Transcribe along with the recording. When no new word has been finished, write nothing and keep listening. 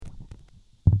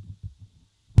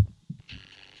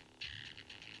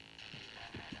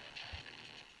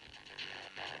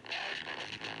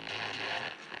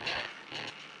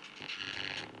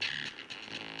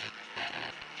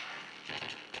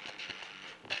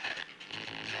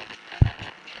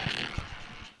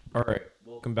All right,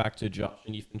 welcome back to Josh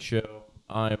and Ethan show.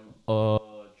 I'm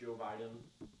Joe Biden,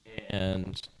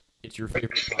 and it's your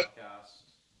favorite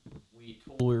podcast. We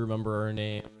totally remember our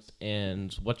names,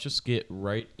 and let's just get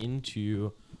right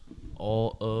into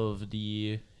all of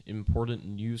the important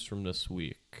news from this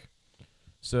week.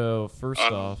 So first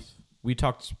Um, off, we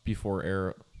talked before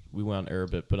air. We went on air a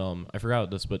bit, but I forgot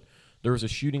this, but there was a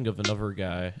shooting of another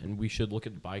guy, and we should look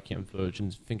at the body cam footage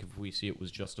and think if we see it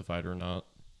was justified or not.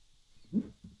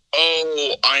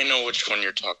 oh, I know which one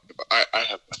you're talking about. I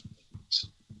have.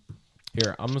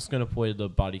 Here, I'm just gonna play the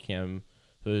body cam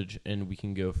footage and we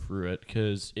can go through it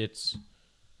because it's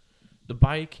the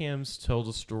body cams tell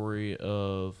the story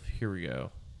of. Here we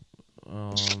go.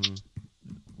 Let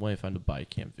me find a body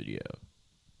cam video.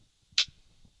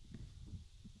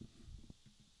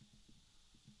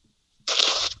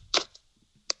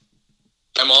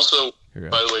 I'm also, Here we go.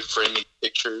 by the way, framing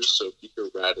pictures, so if you hear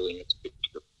rattling, it's a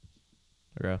picture.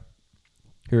 Here we go.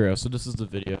 Here we go. So this is the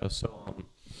video. So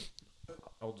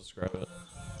I'll describe it.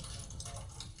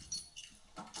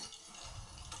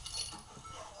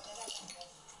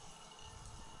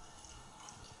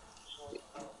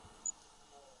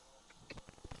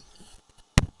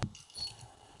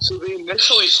 So they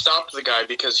initially stopped the guy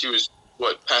because he was,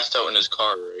 passed out in his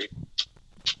car,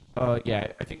 right?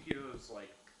 Yeah, I think he was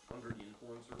like under the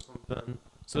influence or something.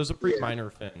 So it's a pretty minor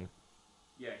thing.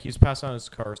 Yeah, he's passed on his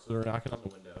car, so they're knocking on the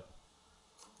window.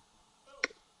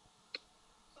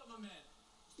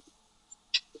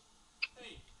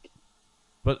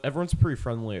 But everyone's pretty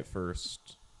friendly at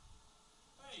first.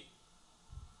 Hey,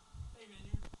 hey man,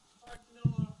 you're parked in the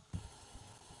middle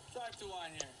of drive-through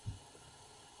line here.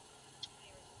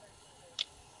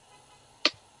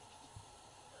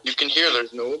 You can hear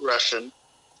there's no aggression,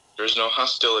 there's no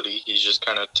hostility. He's just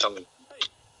kind of telling. Hey,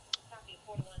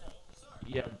 sir.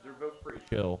 Yeah, they're both pretty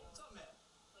chill. What's up, man?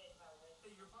 Hey,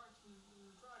 you're parked in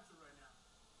the drive-through right now.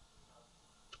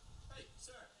 Hey,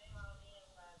 sir. You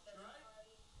alright?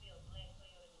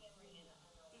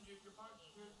 Dude, you're parked.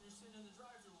 You're sitting in the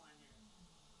drive-through line here.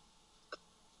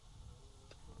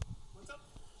 What's up?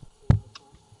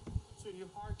 So you're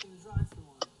parked in the drive-through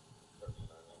line.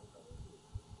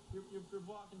 You're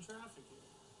blocking traffic here.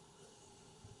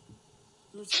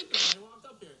 You were sleeping when you walked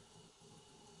up here.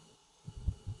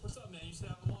 What's up, man? You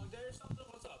still having a long day or something?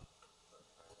 What's up?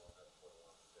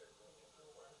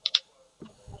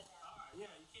 Alright,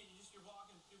 yeah, you can't. You're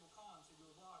blocking people calling, so you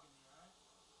were blocking me, alright?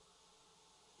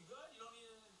 You good? You don't need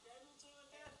an ambulance or anything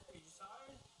like that? Are you just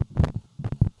tired?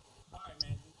 Alright,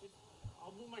 man.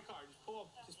 I'll move my car. Just pull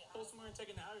up. Just pull somewhere and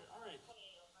take a nap. Alright. Alright,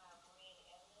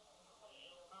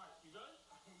 you good?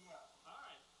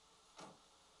 Alright.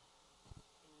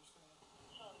 We're just gonna...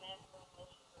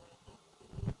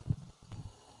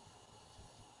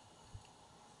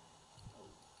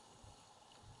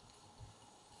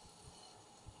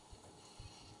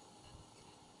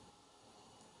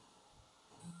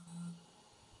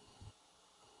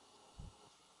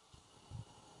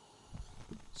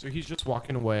 So he's just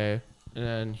walking away, and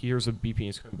then he hears a beeping.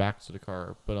 He's coming back to the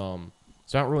car, but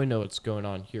so I don't really know what's going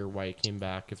on here. Why he came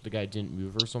back? If the guy didn't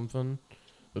move or something.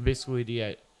 But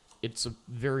basically, it's a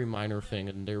very minor thing,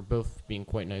 and they're both being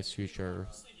quite nice to each other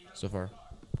so far.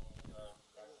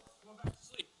 Going back to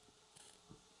sleep.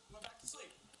 Going back to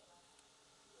sleep.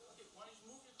 Okay, why don't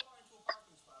you move your car into a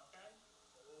parking spot, okay?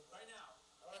 Right now.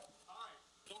 Alright.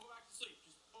 Don't go back to sleep.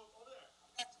 Just over there.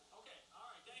 Okay,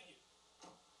 alright, thank you.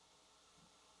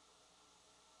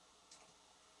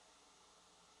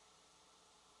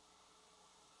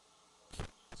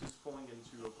 So he's pulling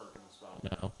into a parking spot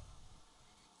now.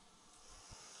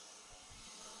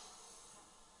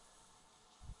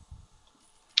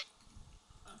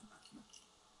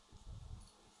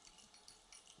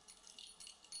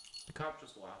 The cop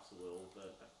just laughs a little,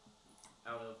 but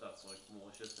I don't know if that's like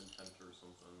malicious intent or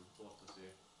something. We'll have to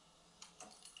see.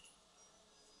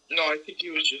 No, I think he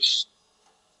was just,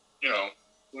 I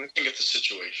think it's a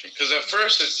situation. Because at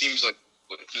first it seems like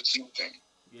it's nothing.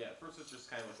 Yeah, at first it's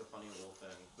just kind of like a funny little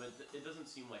thing, but it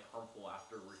doesn't seem like harmful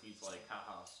after where he's like,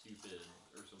 haha, stupid,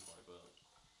 or something like that.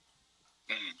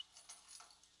 Mm.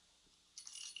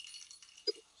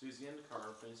 So he's getting the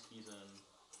car, putting his keys in.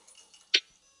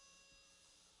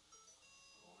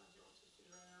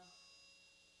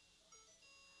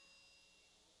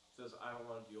 Says, I don't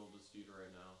want to deal with this dude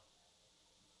right now.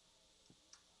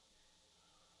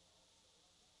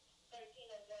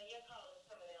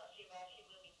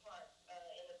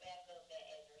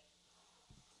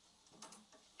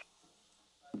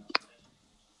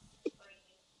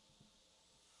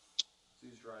 So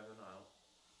he's driving out.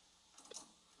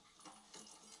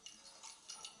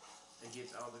 And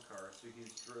gets out of the car. So he's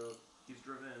He's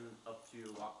driven up to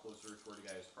a lot closer to where the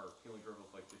guy is parked. He only drove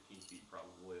up like 15 feet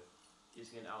probably.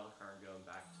 He's getting out of the car and going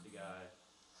back to the guy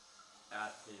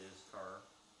at his car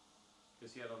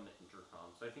because he had on the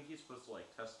intercom. So I think he's supposed to like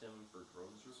test him for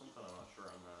drugs or something. I'm not sure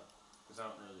on that because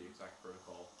I don't know the exact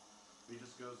protocol. But he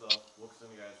just goes up, looks in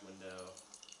the guy's window,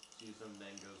 sees him,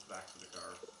 then goes back to the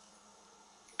car.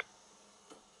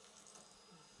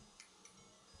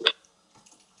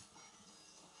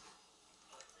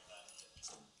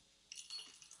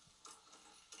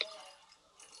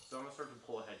 So I'm gonna start to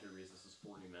pull ahead here because this is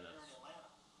 40 minutes.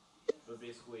 But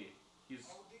basically, he's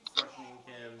questioning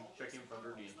him, checking him for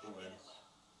under the influence.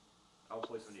 I'll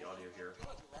play some of the audio here.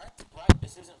 Right?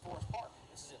 This isn't Forest Park.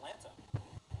 This is Atlanta.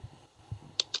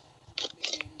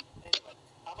 Anyway,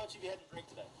 how much have you had to drink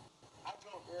today? I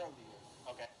drunk earlier.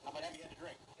 Okay. How much have you had to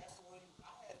drink? Gasoline.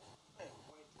 I had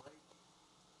one drink.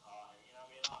 You're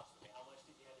not being honest with me. How much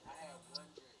did you have to I drink? had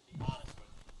one drink. Be honest with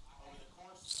me. Over the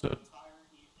course So of the entire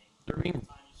evening, they're being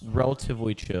time you started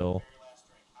relatively drinking, chill, very last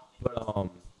drink, how many but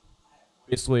glasses?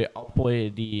 basically I'll play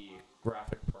the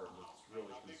graphic part that's really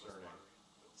concerning.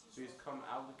 So he's come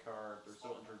out of the car. They're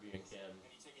still interviewing him,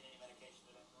 Have you taken any medication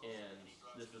today? and Any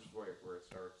drugs? this is where it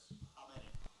starts. How many?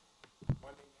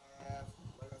 One and a half.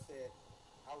 Like I said,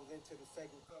 I was into the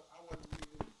second cup. I wasn't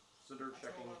even. So they're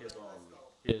checking his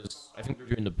I think they're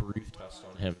doing the brief test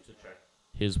on him to check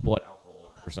his blood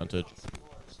alcohol percentage.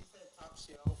 She said top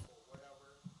shelf or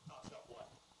whatever. Top shelf what?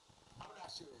 I'm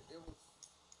not sure. It was,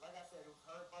 like I said, it was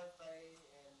her birthday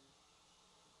and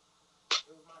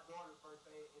it was my daughter's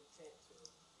birthday. Intent to,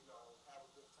 have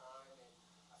a good time. And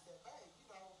I said, babe,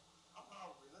 I'm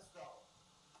hungry. Let's go.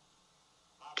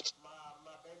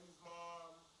 My baby's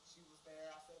mom, she was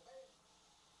there. I said, babe,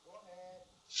 go ahead.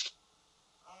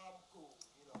 I'm cool.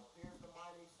 Here's the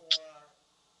money for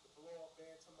the blow up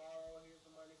bed tomorrow. Here's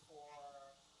the money for,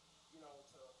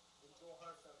 to enjoy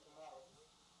herself tomorrow.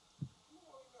 You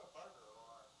want to get a burger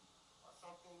or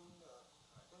something?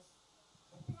 Just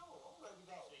take me home. I'm ready to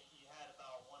go. So you had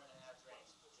about 1.5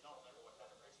 drinks, but you don't remember what kind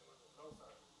of drinks it was. No,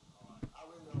 sir. All right. I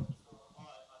really don't. All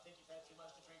right. I think you've had too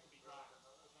much to drink to be driving.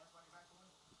 Put your hands behind your back for a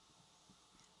minute.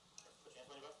 Put your hands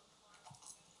behind your back.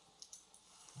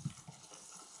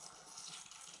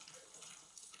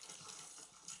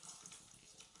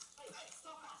 Hey,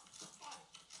 stop fighting.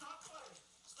 Stop fighting.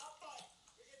 Stop fighting.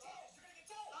 You're going to get tired. You're going to get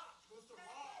tired. Stop. Mr.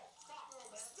 Ross. Stop.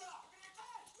 Stop. You're going to get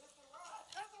tired. Mr. Ross.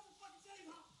 Hands off the fucking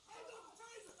taser. Hands off the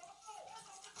taser. Stop fighting. Hands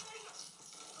off the taser.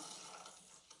 Stop fighting.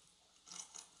 Fucking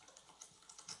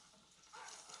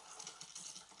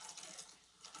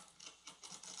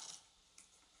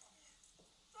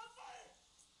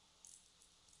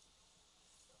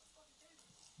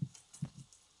taser.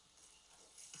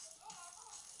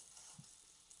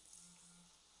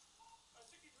 I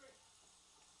took your drink.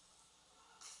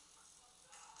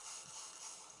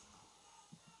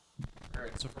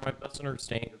 Alright, so for my best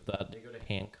understanding of that, they go to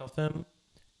handcuff him,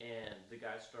 and the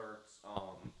guy starts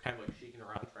kind of like shaking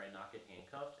around trying not to get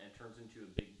handcuffed, and turns into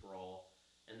a big brawl,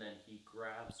 and then he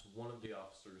grabs one of the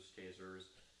officer's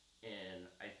tasers, and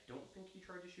I don't think he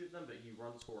tried to shoot them, but he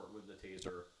runs for it with the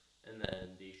taser, and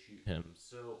then they shoot him.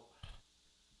 So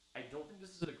I don't think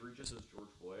this is as egregious as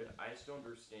George Floyd. I just don't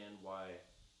understand why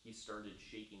he started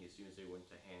shaking as soon as they went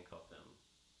to handcuff him.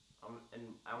 And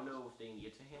I don't know if they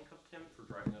needed to handcuff him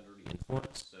for driving under the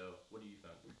influence. So, what do you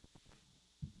think?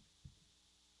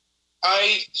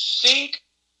 I think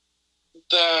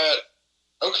that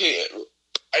okay.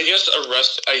 I guess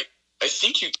arrest. I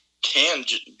think you can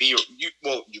be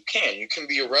you can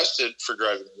be arrested for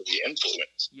driving under the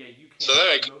influence. Yeah, you can. So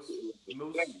that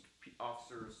most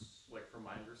officers, like from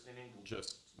my understanding,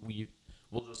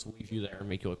 will just leave you there and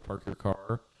make you like park your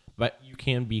car. But you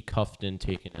can be cuffed and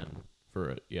taken in for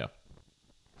it. Yeah.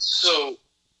 So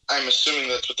I'm assuming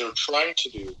that's what they were trying to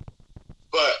do.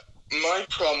 But my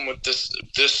problem with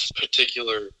this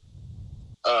particular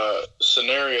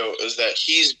scenario is that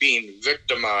he's being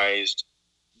victimized,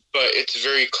 but it's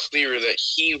very clear that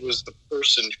he was the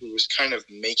person who was kind of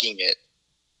making it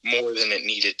more than it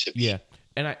needed to be. Yeah,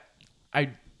 and I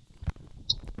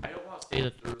don't want to say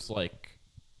that there's like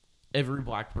every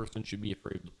black person should be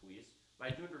afraid of the police, but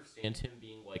I do understand him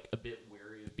being like a bit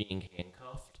wary of being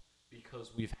handcuffed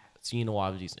because we've seen a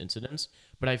lot of these incidents.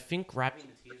 But I think grabbing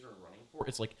the taser and running for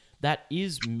it's like that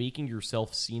is making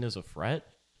yourself seen as a threat.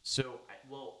 So,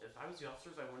 if I was the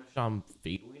officers, I wouldn't have shot him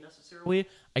fatally necessarily.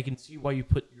 I can see why you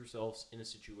put yourselves in a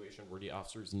situation where the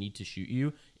officers need to shoot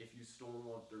you if you stolen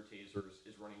one of their tasers,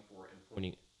 is running for it and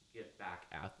pointing it back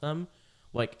at them.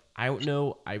 Like, I don't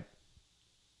know.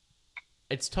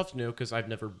 It's tough to know because I've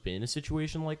never been in a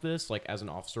situation like this, like as an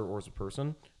officer or as a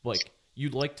person. But, like,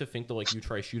 you'd like to think that like you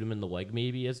try to shoot him in the leg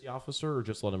maybe as the officer or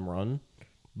just let him run.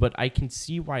 But I can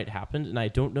see why it happened, and I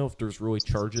don't know if there's really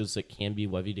charges that can be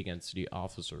levied against the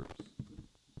officers.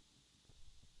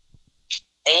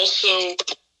 Also,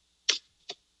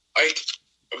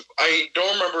 I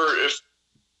don't remember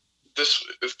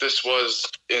if this was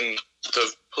in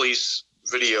the police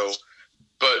video,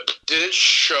 but did it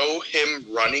show him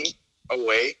running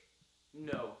away?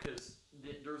 No, because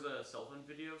there's a cell phone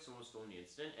video, someone was filming the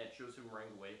incident, and it shows him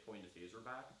running away, pointing the taser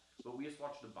back. But we just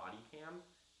watched the body cam,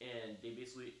 and they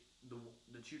basically,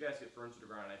 the two guys get thrown to the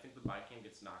ground, and I think the body cam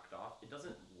gets knocked off. It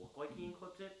doesn't look like he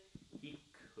enclipped it. He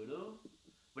could have,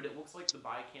 but it looks like the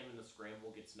body cam in the scramble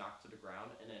gets knocked to the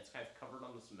ground, and then it's kind of covered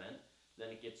on the cement.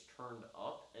 Then it gets turned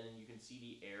up, and then you can see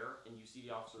the air, and you see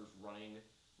the officers running,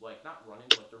 like, not running,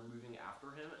 but they're moving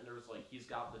after him, and there's, like, he's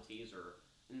got the taser.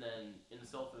 And then in the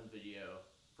cell phone video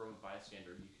from a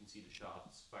bystander, you can see the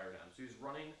shots fired at him. So he's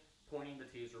running, pointing the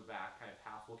taser back, kind of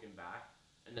half looking back,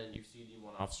 and then you see the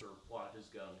one officer pull out his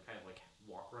gun, kind of like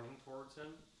walk running towards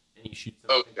him, and he shoots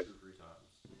him Okay. 2 or 3 times.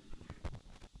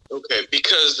 Okay,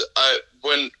 because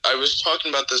when I was talking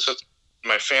about this with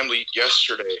my family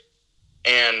yesterday,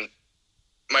 and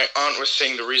my aunt was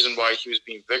saying the reason why he was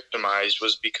being victimized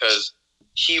was because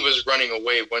he was running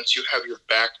away. Once you have your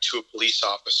back to a police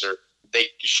officer, they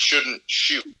shouldn't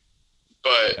shoot.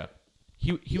 But yeah.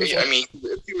 He was. I mean,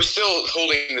 if he was still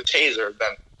holding the taser,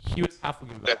 then he was half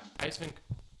looking back.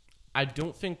 I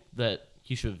don't think that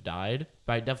he should have died,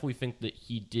 but I definitely think that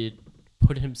he did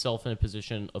put himself in a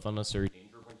position of unnecessary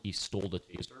danger when he stole the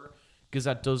taser, because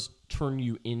that does turn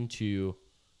you into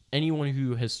anyone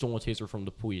who has stolen a taser from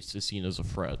the police is seen as a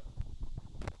threat.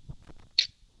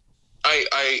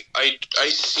 I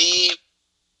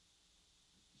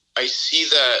see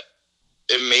that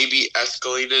it may be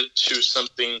escalated to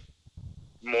something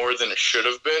more than it should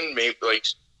have been. Maybe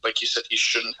like you said, he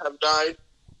shouldn't have died,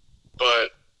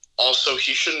 but also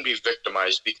he shouldn't be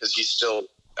victimized because he's still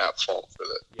at fault for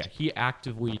that. Yeah, he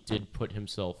actively did put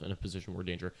himself in a position where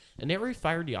danger. And they already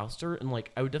fired the officer, and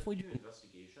like I would definitely do an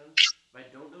investigation, but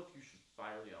I don't know if you should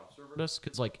fire the officer for this,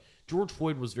 because like George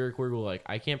Floyd was very clearly like,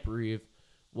 I can't breathe.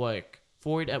 Like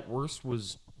Floyd at worst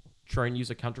was trying to use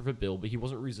a counterfeit bill, but he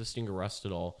wasn't resisting arrest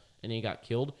at all, and he got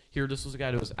killed. Here, this was a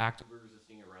guy that was actively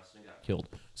resisting arrest and got killed.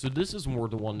 So this is more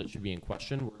the one that should be in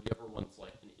question, where the other one's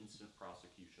like an instant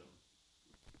prosecution.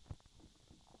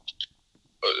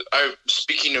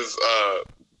 Speaking of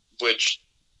which,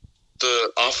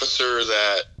 the officer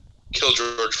that killed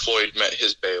George Floyd met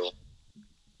his bail.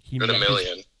 He got $1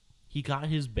 million. He got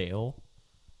his bail.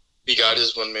 He got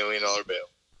his $1 million bail.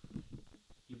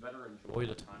 He better enjoy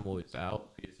the time while he's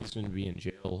out, because he's going to be in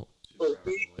jail.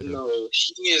 No,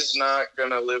 he is not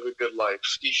going to live a good life.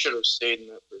 He should have stayed in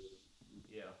that prison.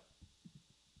 Yeah.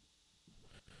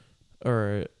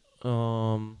 Alright,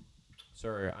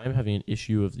 sorry, I'm having an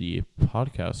issue of the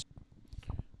podcast.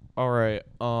 Alright,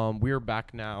 we're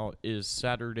back now. It is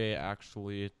Saturday,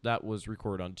 actually. That was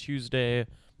recorded on Tuesday,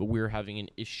 but we're having an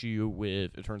issue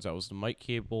with, it turns out it was the mic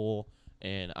cable,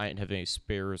 and I didn't have any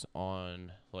spares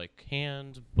on, like,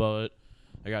 hand, but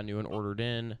I got a new one ordered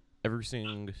in.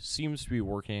 Everything seems to be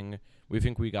working. We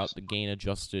think we got the gain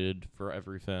adjusted for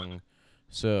everything,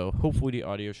 so hopefully the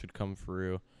audio should come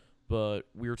through. But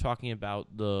we were talking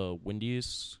about the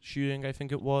Wendys shooting, I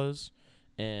think it was,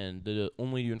 and the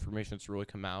only new information that's really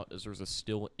come out is there's a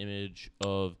still image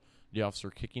of the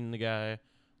officer kicking the guy.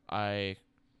 I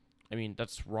mean,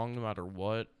 that's wrong no matter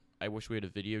what. I wish we had a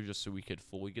video just so we could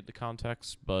fully get the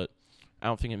context, but I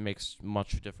don't think it makes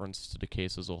much difference to the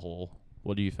case as a whole.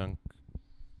 What do you think?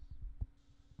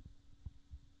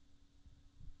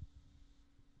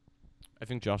 I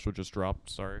think Joshua just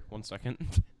dropped. Sorry, 1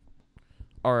 second.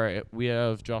 Alright, we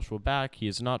have Joshua back. He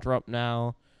is not dropped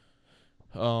now.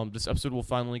 This episode will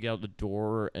finally get out the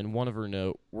door, and one other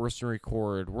note, we're going to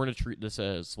record, we're going to treat this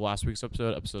as last week's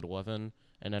episode, episode 11,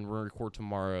 and then we're going to record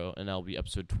tomorrow, and that'll be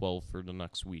episode 12 for the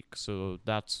next week. So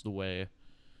that's the way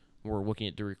we're looking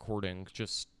at the recording.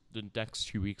 Just the next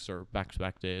 2 weeks are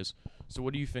back-to-back days. So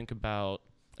what do you think about,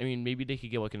 I mean, maybe they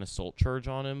could get like an assault charge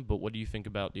on him, but what do you think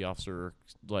about the officer,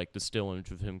 like the still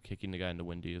image of him kicking the guy in the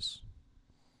Wendys?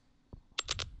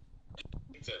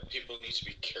 I think that people need to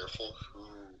be careful who,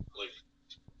 like,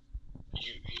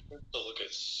 you have to look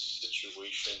at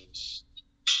situations.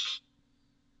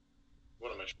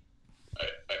 What am I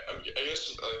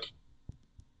guess, like,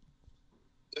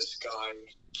 this guy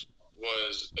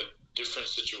was a different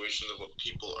situation than what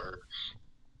people are,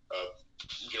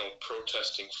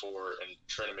 protesting for and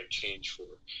trying to make change for.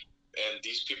 And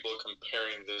these people are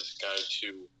comparing this guy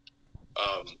to,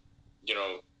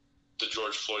 the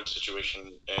George Floyd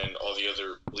situation and all the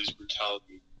other police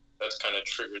brutality that's kind of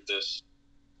triggered this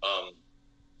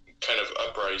kind of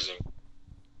uprising.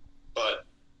 But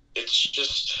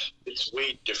it's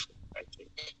way different, I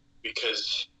think,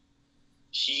 because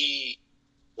he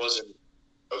wasn't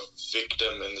a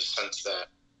victim in the sense that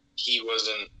he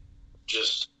wasn't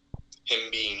just him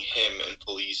being him and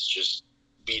police just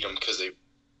beat him because of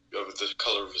the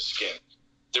color of his skin.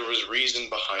 There was reason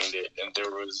behind it, and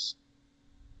there was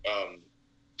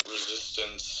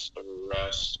resistance,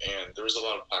 arrest, and there was a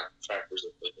lot of factors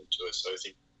that played into it. So I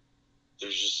think there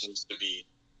just needs to be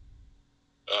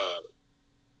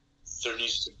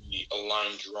a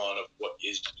line drawn of what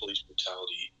is police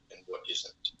brutality and what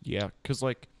isn't. Yeah, because,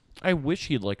 like, I wish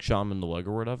he'd, like, shot him in the leg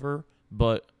or whatever,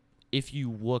 but if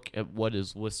you look at what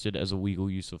is listed as a legal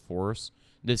use of force,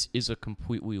 this is a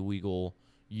completely legal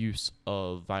use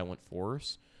of violent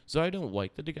force. So I don't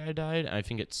like that the guy died. I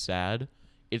think it's sad.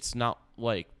 It's not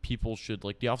like people should,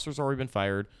 like, the officer's already been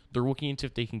fired. They're looking into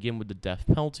if they can get him with the death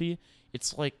penalty.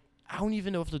 It's like, I don't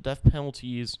even know if the death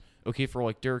penalty is okay for,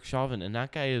 like, Derek Chauvin, and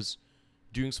that guy is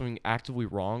doing something actively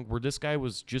wrong, where this guy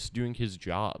was just doing his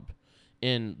job.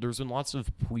 And there's been lots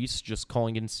of police just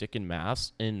calling in sick en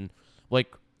masse. And,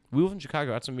 like, we live in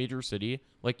Chicago. That's a major city.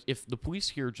 Like, if the police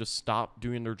here just stop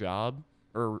doing their job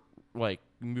or, like,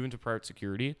 move into private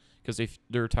security because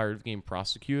they're tired of getting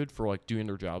prosecuted for, like, doing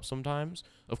their job sometimes.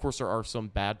 Of course, there are some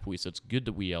bad police. It's good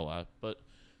that we yell at. But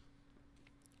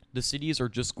the cities are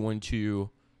just going to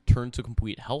turn to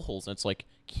complete hellholes. And it's like,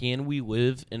 can we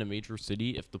live in a major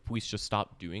city if the police just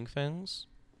stop doing things?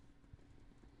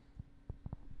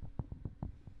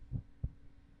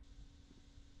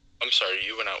 I'm sorry,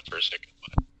 you went out for a second.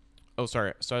 Oh,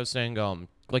 sorry. So I was saying,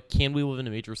 like, can we live in a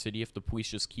major city if the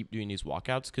police just keep doing these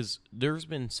walkouts? Because there's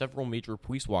been several major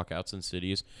police walkouts in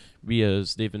cities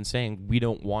because they've been saying we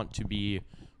don't want to be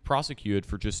prosecuted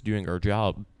for just doing our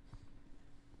job.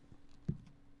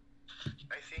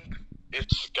 I think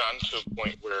it's gotten to a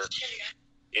point where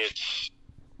it's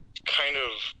kind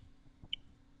of...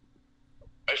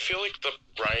 I feel like the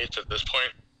riots at this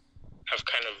point have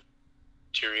kind of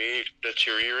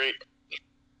deteriorate.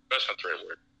 That's not the right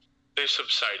word. They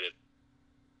subsided.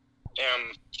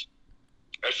 And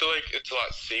I feel like it's a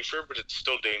lot safer, but it's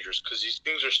still dangerous because these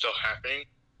things are still happening.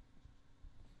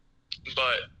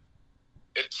 But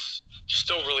it's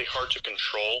still really hard to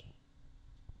control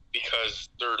because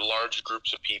they're large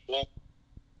groups of people.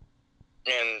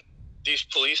 And these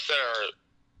police that are,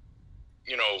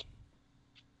 you know,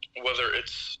 whether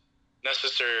it's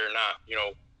necessary or not, you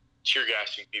know, tear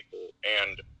gassing people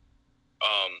and,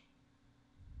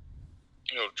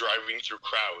 you know, driving through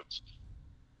crowds.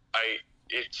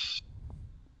 It's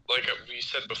like we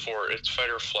said before, it's fight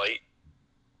or flight,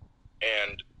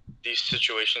 and these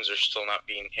situations are still not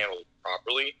being handled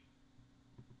properly.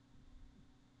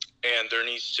 And there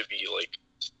needs to be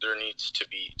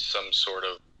some sort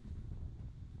of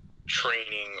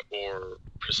training or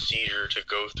procedure to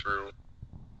go through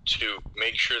to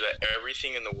make sure that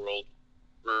everything in the world,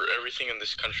 or everything in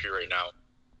this country right now,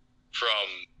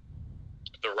 from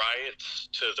the riots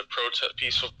to the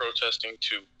peaceful protesting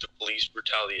to the police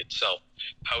brutality itself,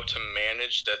 how to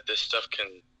manage that this stuff can,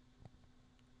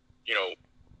 you know,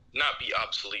 not be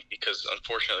obsolete, because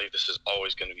unfortunately this is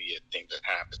always going to be a thing that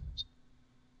happens,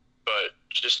 but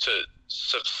just to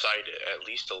subside it at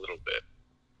least a little bit,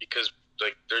 because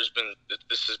like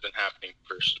this has been happening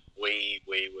for way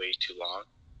too long,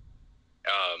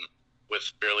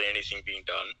 with barely anything being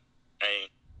done,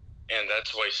 and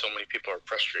that's why so many people are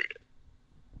frustrated.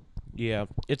 Yeah,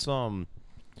 it's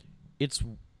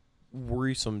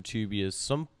worrisome too, because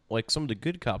some of the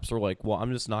good cops are like, well,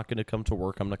 I'm just not going to come to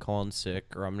work. I'm going to call in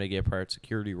sick, or I'm going to get a private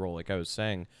security role, like I was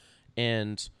saying.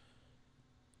 And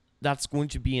that's going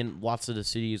to be in lots of the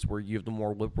cities where you have the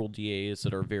more liberal DAs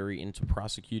that are very into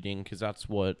prosecuting, because that's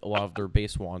what a lot of their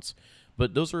base wants.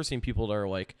 But those are the same people that are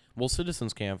like, well,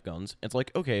 citizens can't have guns. It's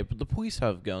like, okay, but the police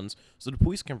have guns, so the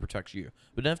police can protect you.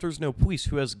 But then if there's no police,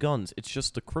 who has guns? It's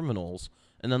just the criminals.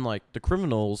 And then, like, the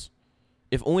criminals,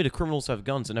 if only the criminals have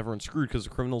guns, then everyone's screwed, because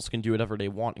the criminals can do whatever they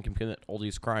want and can commit all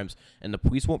these crimes. And the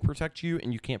police won't protect you,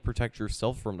 and you can't protect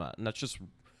yourself from that. And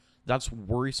that's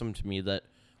worrisome to me, that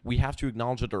we have to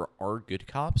acknowledge that there are good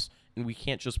cops, and we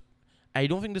can't just... I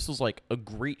don't think this was, like, a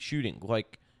great shooting.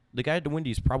 Like, the guy at the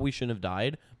Wendys probably shouldn't have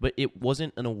died, but it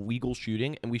wasn't an illegal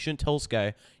shooting, and we shouldn't tell this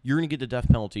guy, you're going to get the death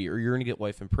penalty, or you're going to get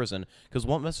life in prison, because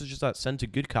what message is that send to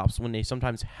good cops when they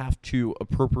sometimes have to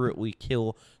appropriately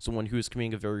kill someone who is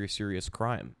committing a very serious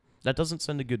crime? That doesn't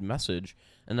send a good message,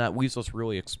 and that leaves us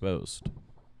really exposed.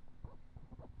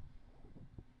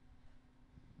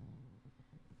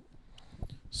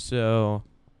 So,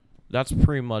 that's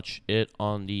pretty much it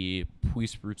on the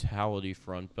police brutality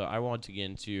front. But I want to get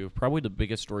into probably the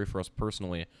biggest story for us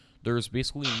personally. There's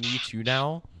basically Me Too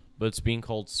now, but it's being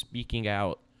called Speaking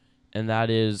Out, and that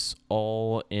is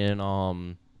all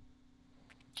in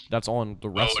that's all in the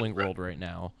wrestling world right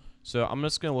now. So I'm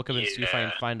just gonna look up and see if I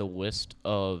can find a list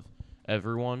of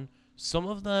everyone. Some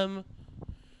of them,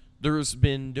 there's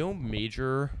been no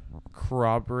major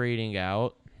corroborating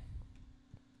of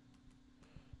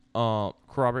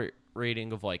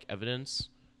like evidence.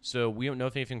 So we don't know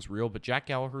if anything's real, but Jack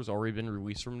Gallagher's already been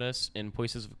released from this, and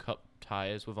places have cut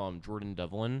ties with Jordan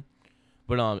Devlin.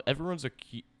 But everyone's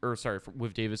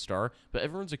with David Starr, but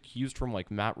everyone's accused from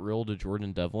like Matt Riddle to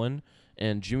Jordan Devlin,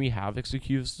 and Jimmy Havoc's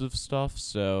accused of stuff.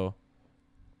 So,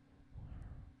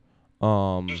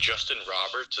 Justin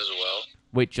Roberts as well.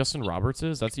 wait, Justin Roberts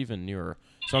is? That's even newer.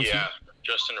 So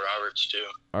Justin Roberts too.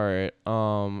 All right.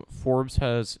 Forbes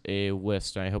has a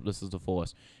list, and I hope this is the full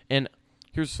list. And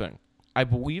here's the thing: I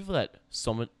believe that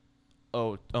Dave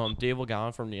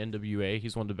Lagana from the NWA,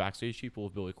 he's one of the backstage people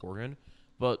with Billy Corgan,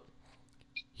 but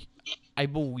I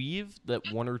believe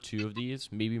that one or two of these,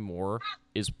 maybe more,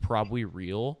 is probably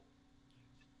real.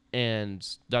 And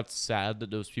that's sad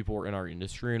that those people were in our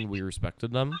industry and we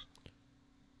respected them.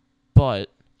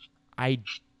 But I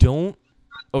don't...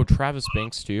 Oh, Travis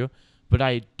Banks too. But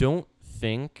I don't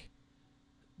think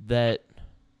that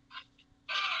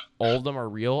all of them are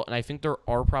real. And I think there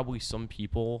are probably some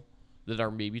people that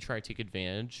are maybe trying to take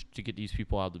advantage to get these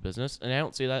people out of the business. And I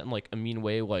don't say that in like a mean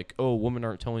way, like, oh, women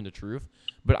aren't telling the truth.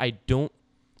 But I don't...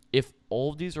 If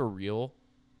all of these are real,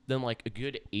 then like a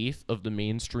good eighth of the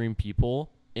mainstream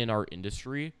people in our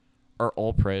industry are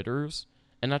all predators,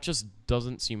 and that just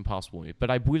doesn't seem possible to me. But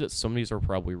I believe that some of these are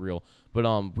probably real.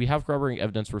 But we have corroborating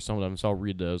evidence for some of them, so I'll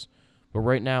read those. But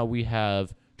right now we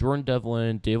have Jordan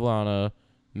Devlin, Dave Lana,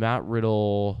 Matt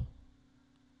Riddle,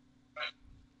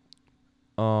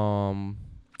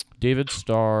 David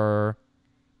Starr,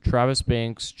 Travis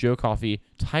Banks, Joe Coffey,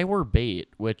 Tyler Bate,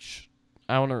 which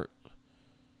I don't know.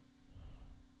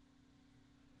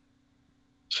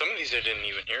 Some of these I didn't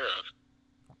even hear of.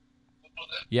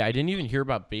 Yeah, I didn't even hear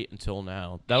about Bate until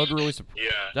now. That would really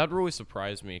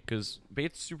surprise me, because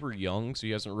Bate's super young, so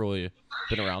he hasn't really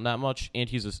been around that much, and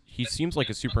he seems like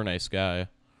a super nice guy.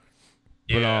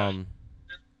 But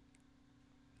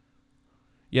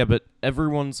yeah, but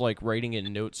everyone's like writing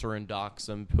in notes or in docs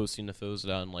and posting those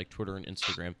on like Twitter and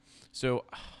Instagram. So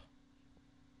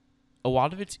a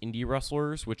lot of it's indie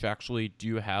wrestlers, which actually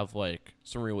do have like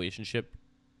some relationship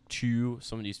to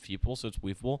some of these people, so it's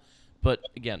believable. But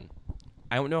again,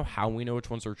 I don't know how we know which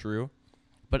ones are true,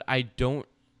 but I don't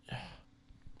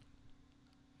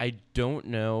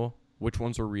know which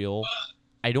ones are real.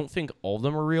 I don't think all of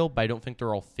them are real, but I don't think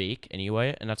they're all fake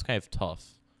anyway, and that's kind of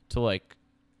tough to like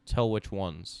tell which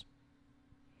ones.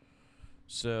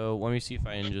 So let me see if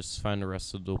I can just find the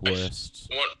rest of the list.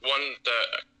 One that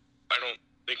I don't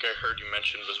think I heard you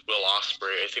mention was Will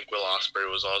Ospreay. I think Will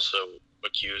Ospreay was also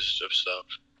accused of stuff.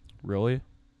 Really?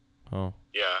 Oh.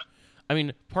 Yeah. I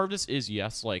mean, part of this is,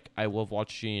 yes, like, I love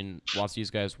watching lots of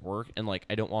these guys work, and, like,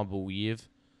 I don't want to believe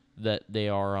that they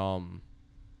are,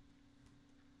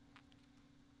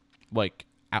 like,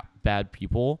 bad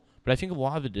people. But I think a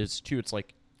lot of it is, too. It's,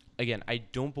 like, again, I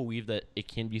don't believe that it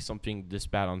can be something this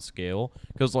bad on scale.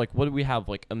 Because, like, what do we have?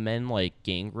 Like, a men, like,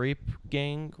 gang rape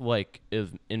gang, like,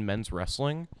 in men's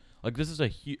wrestling? Like, this is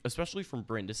especially from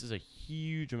Britain, this is a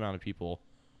huge amount of people.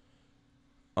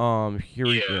 Here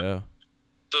we go.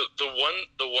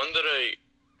 The one that I...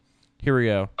 Here we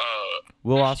go.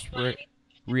 Will Ospreay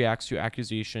reacts to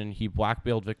accusation he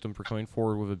blackmailed victim for coming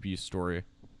forward with abuse story.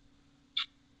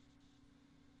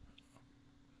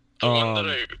 The one that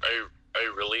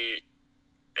I really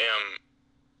am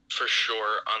for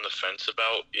sure on the fence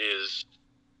about is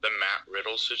the Matt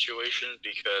Riddle situation,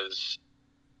 because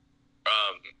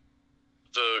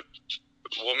the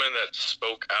woman that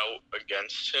spoke out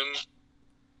against him,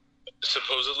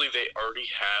 supposedly they already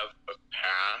have a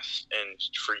past, and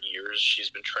for years she's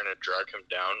been trying to drag him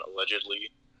down, allegedly.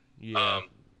 Yeah.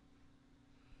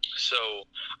 So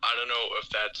I don't know if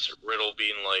that's Riddle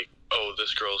being like, oh,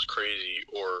 this girl's crazy,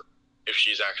 or if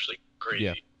she's actually crazy.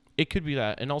 Yeah, it could be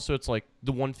that. And also, it's like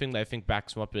the one thing that I think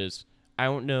backs him up is, I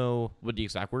don't know what the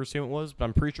exact word statement was, but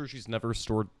I'm pretty sure she's never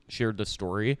shared the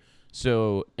story.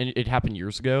 So, and it happened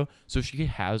years ago. So if she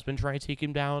has been trying to take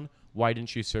him down, why didn't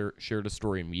she share the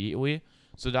story immediately?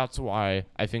 So that's why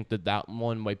I think that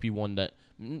one might be one that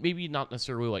maybe not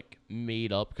necessarily like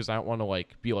made up, because I don't want to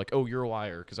like be like, oh, you're a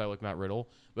liar because I like Matt Riddle.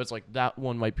 But it's like that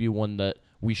one might be one that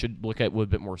we should look at with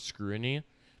a bit more scrutiny,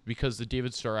 because the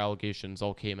David Starr allegations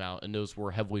all came out and those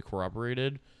were heavily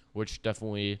corroborated. which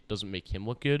definitely doesn't make him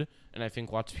look good. And I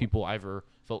think lots of people either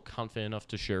felt confident enough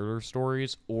to share their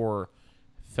stories or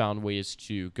found ways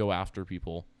to go after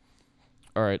people.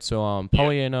 All right, so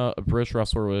Pollyanna, a British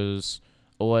wrestler, was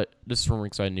this is from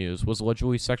Ringside News, was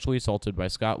allegedly sexually assaulted by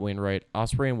Scott Wainwright.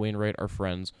 Ospreay and Wainwright are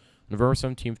friends. November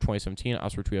 17th, 2017,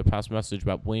 Ospreay tweeted a past message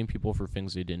about blaming people for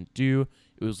things they didn't do.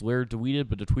 It was later deleted,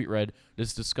 but the tweet read, "It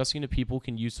is disgusting that people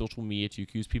can use social media to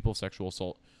accuse people of sexual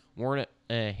assault. More than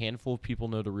a handful of people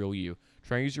know the real you.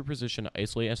 Trying to use your position to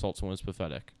isolate and assault someone is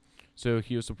pathetic." So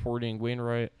he was supporting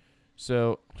Wainwright.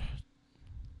 So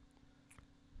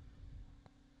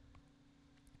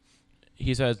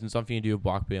he says it's something to do with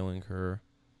blackmailing her.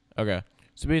 Okay.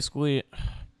 So basically,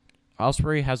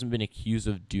 Ospreay hasn't been accused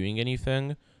of doing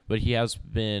anything, but he has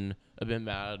been a bit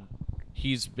mad.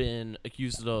 He's been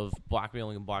accused of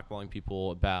blackmailing and blackballing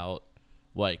people about,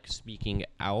 like, speaking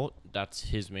out. That's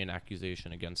his main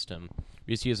accusation against him.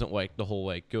 Because he isn't, like, the whole,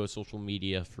 like, go social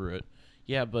media through it.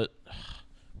 Yeah, but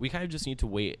we kind of just need to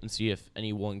wait and see if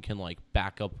anyone can, like,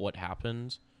 back up what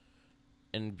happened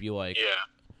and be like,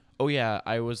 oh, yeah,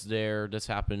 I was there, this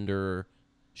happened, or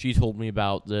she told me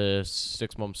about this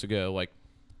 6 months ago. Like,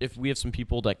 if we have some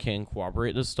people that can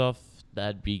corroborate this stuff,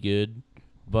 that'd be good.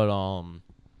 But,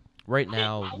 right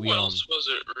now, who else was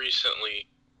it recently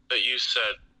that you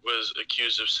said was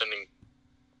accused of sending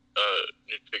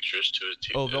nude pictures to a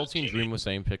team? Oh, Velveteen Dream was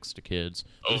saying pics to kids.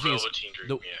 Oh, Velveteen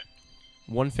Dream,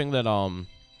 yeah. One thing that,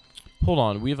 hold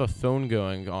on, we have a phone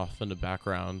going off in the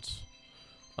background.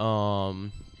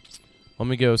 Let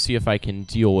me go see if I can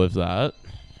deal with that.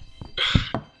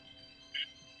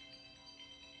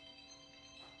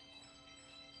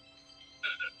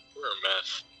 We're a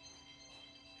mess.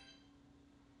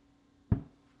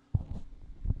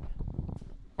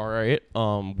 All right.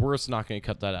 We're just not going to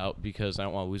cut that out because I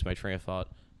don't want to lose my train of thought.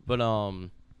 But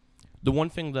the one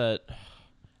thing that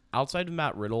outside of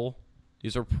Matt Riddle,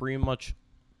 these are pretty much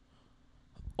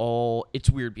all. It's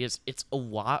weird because it's a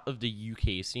lot of the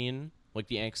UK scene, like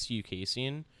the NXT UK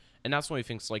scene, and that's one of the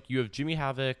things. Like you have Jimmy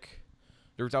Havoc.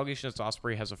 There's allegations that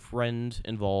Ospreay has a friend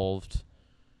involved.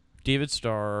 David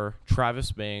Starr,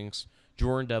 Travis Banks,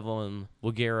 Jordan Devlin,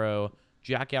 Ligero,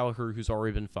 Jack Gallagher, who's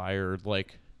already been fired.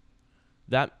 Like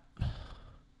that.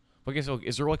 Like I said,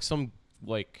 is there like some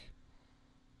like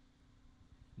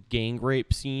gang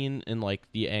rape scene in like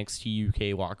the NXT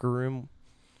UK locker room?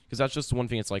 Because that's just one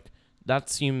thing. It's like that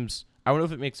seems. I don't know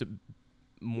if it makes it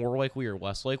more likely or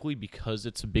less likely because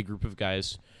it's a big group of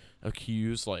guys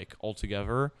accused like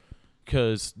altogether.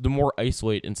 Because the more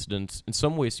isolated incidents in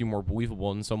some ways seem more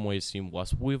believable, in some ways seem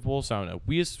less believable. So I don't know.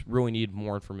 We just really need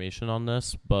more information on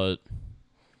this, but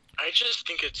I just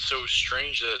think it's so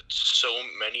strange that so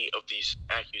many of these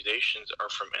accusations are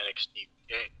from NXT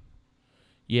UK.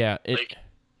 Yeah,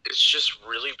 it's just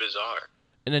really bizarre.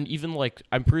 And then even like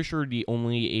I'm pretty sure the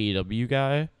only AEW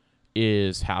guy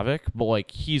is Havoc, but like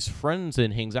he's friends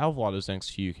and hangs out with a lot of those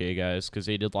NXT UK guys because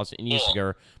they did lots of indies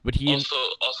together. But he also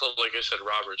like I said,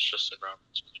 Justin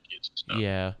Roberts.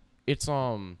 Yeah, it's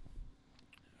I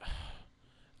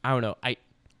don't know. I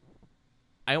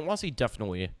don't want to say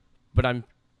definitely, but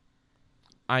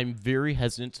I'm very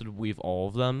hesitant to believe all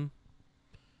of them.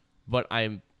 But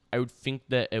I would think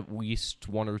that at least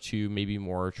one or two, maybe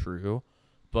more, are true.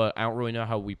 But I don't really know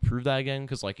how we prove that again,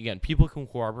 because, like, again, people can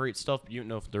corroborate stuff, but you don't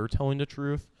know if they're telling the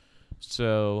truth.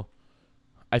 So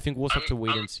I think we'll have to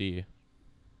wait and see.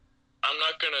 I'm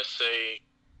not going to say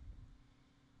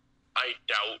I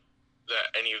doubt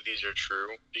that any of these are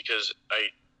true, because I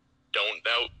don't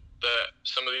doubt that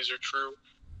some of these are true,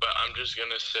 but I'm just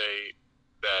going to say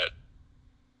that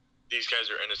these guys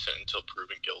are innocent until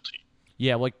proven guilty.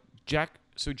 Yeah, like, Jack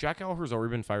Gallagher's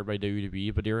already been fired by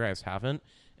WWE, but the other guys haven't.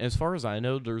 And as far as I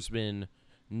know, there's been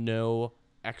no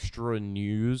extra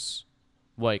news,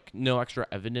 like no extra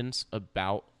evidence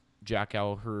about Jack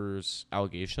Gallagher's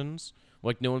allegations.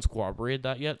 Like no one's corroborated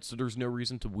that yet, so there's no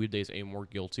reason to believe he's any more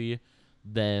guilty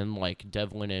than like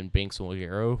Devlin and Banks and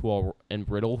Ligero, and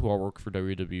Riddle, who all work for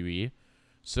WWE.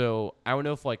 So I don't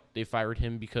know if like they fired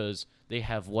him because they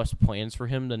have less plans for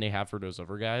him than they have for those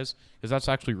other guys, because that's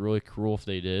actually really cruel if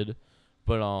they did.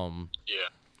 But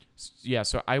yeah.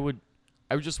 So I would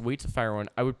just wait to fire one.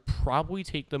 I would probably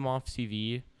take them off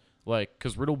TV, like,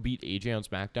 because Riddle beat AJ on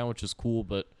SmackDown, which is cool,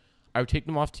 but I would take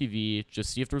them off TV, just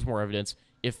see if there's more evidence.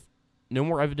 If no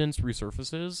more evidence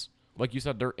resurfaces, like you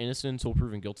said, they're innocent until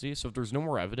proven guilty, so if there's no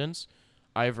more evidence,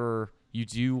 either you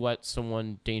do let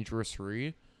someone dangerous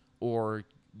free, or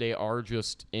they are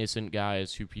just innocent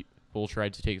guys who people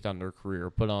tried to take down their career.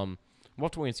 But we'll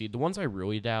have to wait and see. The ones I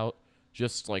really doubt,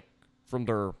 just, like, from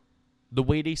their the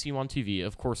way they seem on TV,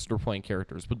 of course they're playing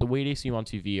characters, but the way they seem on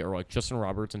TV are like Justin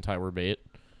Roberts and Tyler Bate.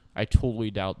 I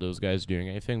totally doubt those guys doing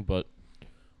anything, but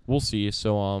we'll see.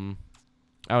 So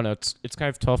I don't know. It's kind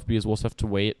of tough because we'll just have to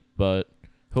wait, but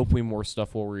hopefully more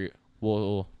stuff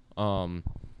will come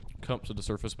up to the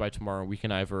surface by tomorrow. We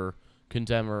can either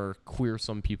condemn or clear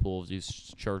some people of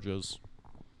these charges.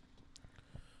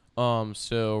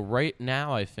 So right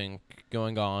now I think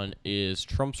going on is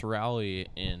Trump's rally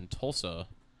in Tulsa.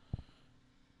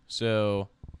 So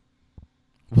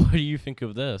what do you think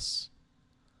of this?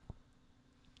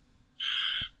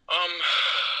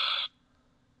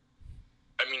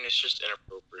 I mean, it's just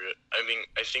inappropriate. I mean,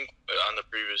 I think on the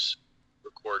previous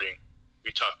recording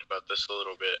we talked about this a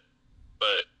little bit,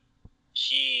 but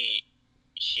he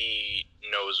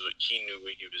knew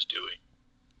what he was doing.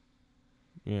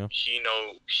 Yeah.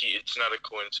 It's not a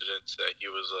coincidence that he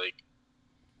was like,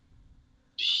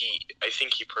 I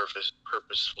think he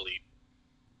purposefully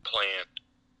planned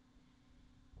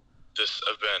this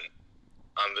event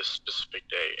on this specific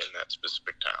day in that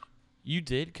specific town. You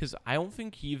did? Because I don't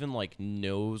think he even, like,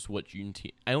 knows what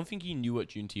Juneteenth... I don't think he knew what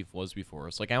Juneteenth was before.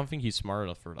 It's like, I don't think he's smart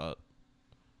enough for that.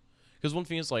 Because one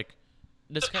thing is, like...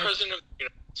 The president of the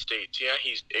United States, yeah,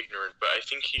 he's ignorant, but I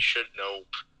think he should know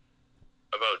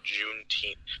about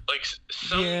Juneteenth. Like,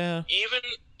 Yeah. Even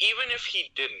if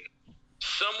he didn't,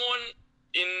 someone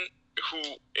in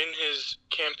his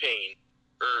campaign,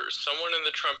 or someone in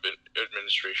the Trump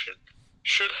administration,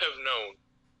 should have known,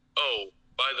 oh,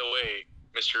 by the way,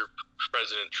 Mr.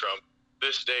 President Trump,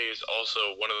 this day is also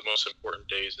one of the most important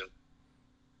days in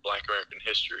Black American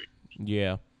history.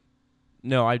 Yeah.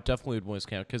 No, I definitely would want his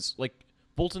count, because, like,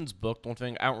 Bolton's book, one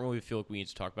thing I don't really feel like we need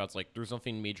to talk about, it's like, there's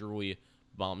nothing majorly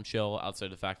bombshell outside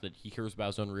of the fact that he cares about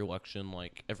his own re-election,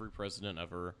 like, every president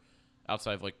ever,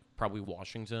 outside of, like, probably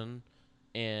Washington,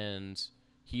 and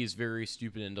he's very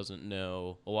stupid and doesn't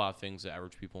know a lot of things that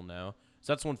average people know.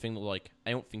 So that's one thing that, like,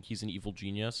 I don't think he's an evil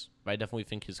genius, but I definitely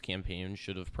think his campaign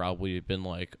should have probably been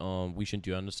like, we shouldn't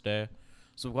do it on this day.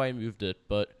 So why I moved it,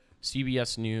 but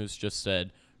CBS News just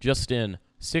said, just in,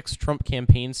 6 Trump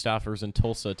campaign staffers in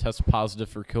Tulsa test positive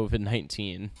for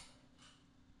COVID-19.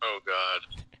 Oh,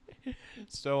 God.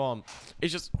 So,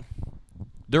 it's just,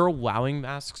 they're allowing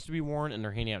masks to be worn and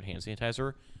they're handing out hand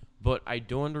sanitizer, but I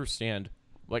don't understand,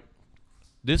 like,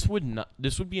 this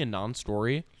would be a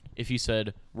non-story if he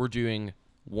said, we're doing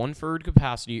 1/3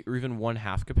 capacity or even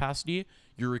 1/2 capacity,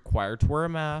 you're required to wear a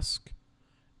mask,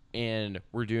 and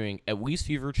we're doing at least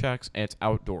fever checks, and it's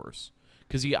outdoors.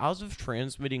 Because the odds of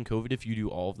transmitting COVID, if you do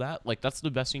all of that, like, that's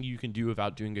the best thing you can do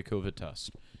without doing a COVID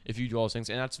test. If you do all those things,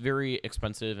 and that's very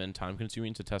expensive and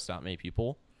time-consuming to test that many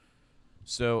people.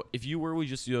 So if you really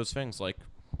just do those things, like,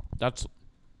 that's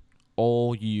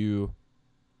all you,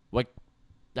 like,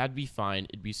 that'd be fine.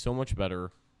 It'd be so much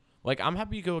better. Like, I'm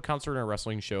happy to go to a concert or a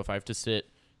wrestling show if I have to sit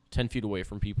 10 feet away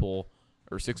from people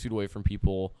or 6 feet away from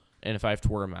people, and if I have to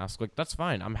wear a mask, like, that's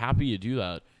fine. I'm happy to do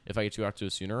that if I get to go out to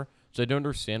it sooner. So I don't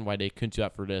understand why they couldn't do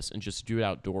that for this and just do it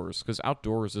outdoors, because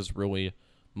outdoors is really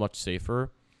much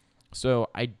safer. So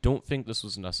I don't think this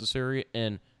was necessary,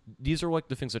 and these are, like,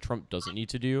 the things that Trump doesn't need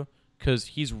to do, because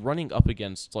he's running up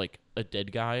against, like, a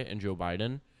dead guy and Joe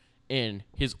Biden, and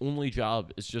his only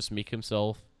job is just make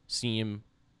himself seem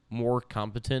more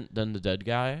competent than the dead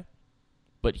guy,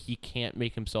 but he can't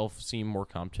make himself seem more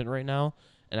competent right now,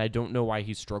 and I don't know why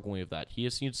he's struggling with that. He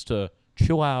just needs to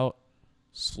chill out,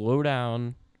 slow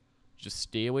down, just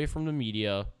stay away from the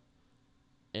media,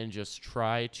 and just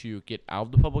try to get out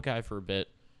of the public eye for a bit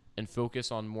and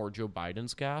focus on more Joe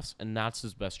Biden's gas, and that's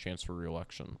his best chance for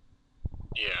re-election.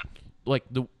 Yeah. Like,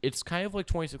 it's kind of like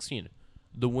 2016.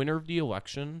 The winner of the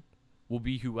election will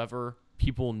be whoever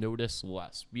people notice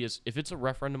less, because if it's a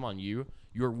referendum on you,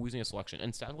 you're losing this election.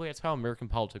 And sadly, that's how American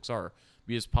politics are,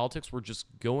 because politics were just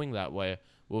going that way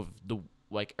with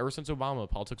ever since Obama,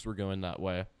 politics were going that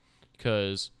way,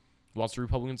 because lots of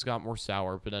Republicans got more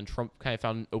sour, but then Trump kind of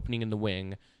found an opening in the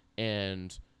wing,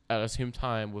 and at the same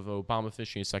time, with Obama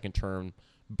finishing his second term,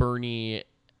 Bernie,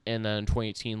 and then in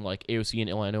 2018, like, AOC and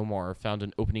Ilhan Omar found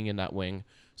an opening in that wing.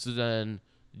 So then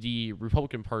the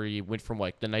Republican Party went from,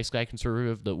 like, the nice guy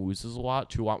conservative that loses a lot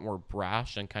to a lot more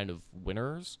brash and kind of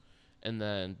winners. And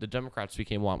then the Democrats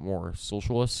became a lot more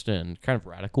socialist and kind of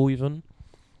radical even.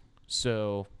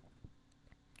 So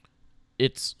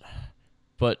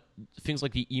but things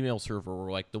like the email server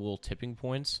were, like, the little tipping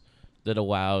points that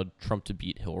allowed Trump to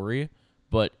beat Hillary.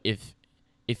 But if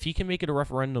he can make it a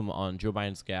referendum on Joe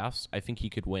Biden's gas, I think he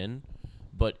could win.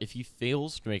 But if he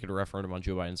fails to make it a referendum on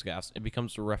Joe Biden's gas, it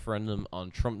becomes a referendum on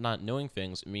Trump not knowing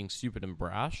things and being stupid and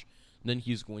brash, then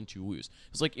he's going to lose.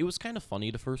 It's like, it was kind of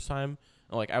funny the first time.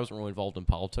 Like, I wasn't really involved in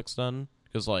politics then,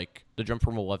 because, like, the jump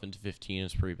from 11 to 15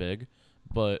 is pretty big.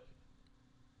 But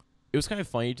it was kind of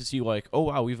funny to see, like, oh,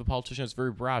 wow, we have a politician that's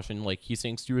very brash, and, like, he's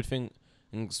saying stupid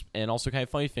things, and also kind of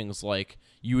funny things, like,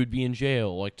 you would be in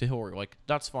jail, like, to Hillary. Like,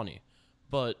 that's funny.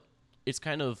 But it's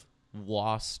kind of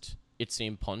lost its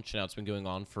same punch, and now it's been going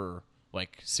on for,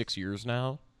 like, 6 years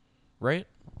now, right?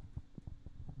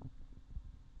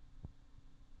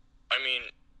 I mean,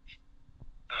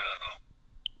 I don't know.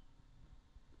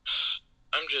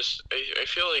 I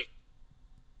feel like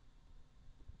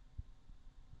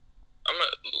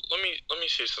let me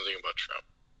say something about Trump.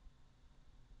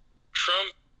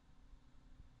 Trump,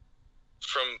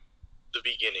 from the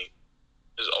beginning,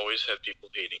 has always had people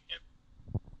hating him.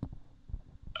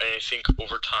 And I think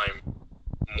over time,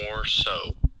 more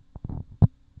so.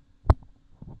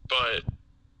 But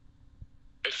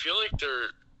I feel like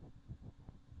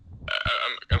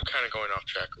I'm kind of going off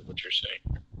track of what you're saying.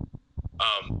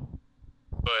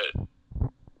 But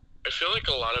I feel like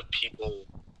a lot of people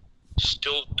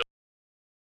still don't.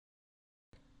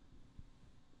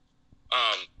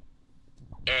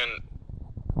 And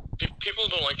people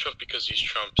don't like Trump because he's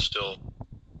Trump still,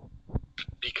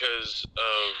 because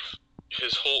of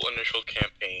his whole initial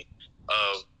campaign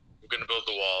of we're going to build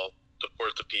the wall,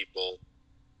 deport the people,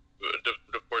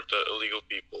 deport the illegal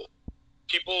people.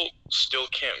 People still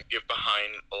can't get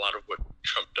behind a lot of what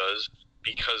Trump does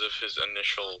because of his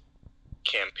initial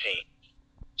campaign.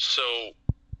 So,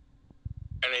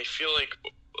 and I feel like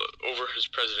over his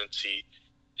presidency,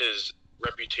 his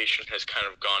reputation has kind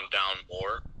of gone down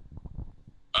more.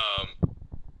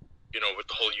 With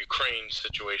the whole Ukraine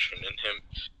situation and him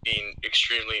being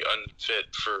extremely unfit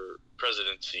for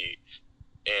presidency,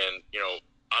 and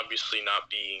obviously not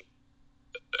being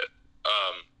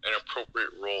an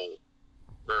appropriate role,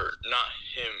 or not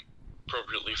him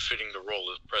appropriately fitting the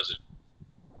role as president.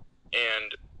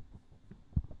 And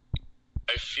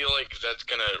I feel like that's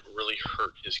gonna really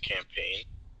hurt his campaign.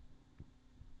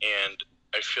 And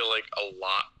I feel like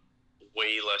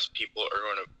way less people are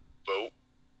going to vote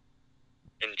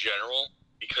in general,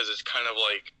 because it's kind of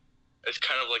like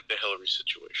the Hillary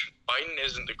situation. Biden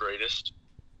isn't the greatest,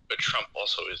 but Trump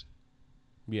also isn't.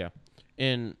 Yeah,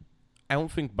 and I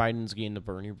don't think Biden's getting the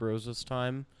Bernie Bros this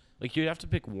time. Like, you'd have to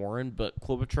pick Warren, but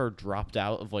Klobuchar dropped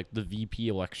out of, like, the VP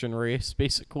election race,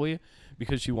 basically,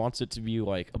 because she wants it to be,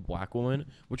 like, a black woman,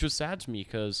 which was sad to me,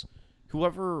 because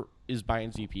whoever is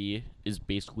Biden's VP is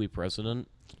basically president,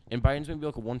 and Biden's going to be,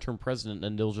 like, a one-term president,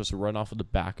 and they'll just run off of the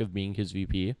back of being his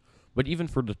VP. But even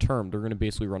for the term, they're going to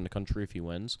basically run the country if he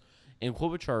wins. And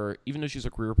Klobuchar, even though she's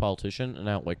a career politician, and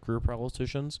I don't like career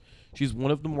politicians, she's one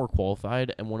of the more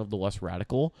qualified and one of the less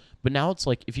radical. But now it's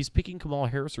like, if he's picking Kamala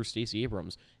Harris or Stacey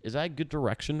Abrams, is that a good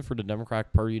direction for the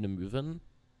Democratic Party to move in?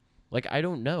 Like, I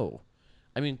don't know.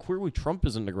 I mean, clearly Trump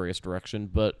isn't the greatest direction,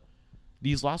 but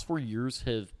these last 4 years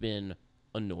have been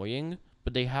annoying,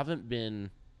 but they haven't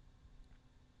been...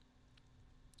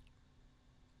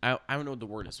 I don't know what the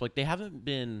word is. Like, they haven't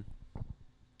been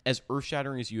as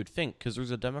earth-shattering as you would think, because there's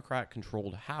a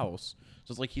Democrat-controlled House,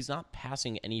 so it's like he's not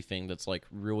passing anything that's, like,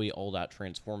 really all that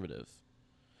transformative.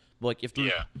 But, like, if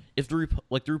the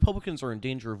Republicans are in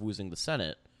danger of losing the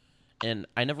Senate, and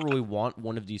I never really want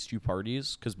one of these two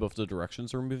parties, because both the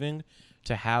directions are moving,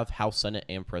 to have House, Senate,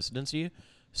 and presidency.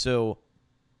 So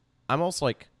I'm also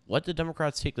like, let the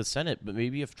Democrats take the Senate, but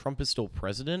maybe if Trump is still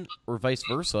president, or vice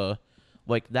versa,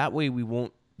 like, that way we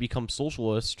won't become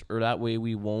socialist, or that way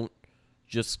we won't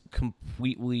just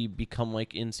completely become,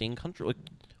 like, insane country. Like,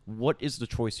 what is the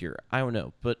choice here? I don't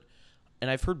know. But,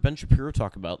 and I've heard Ben Shapiro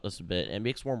talk about this a bit, and it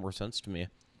makes more and more sense to me.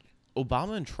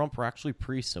 Obama and Trump are actually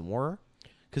pretty similar,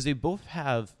 because they both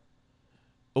have...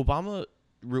 Obama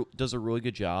does a really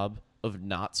good job of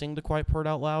not saying the quiet part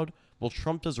out loud, while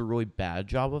Trump does a really bad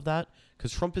job of that,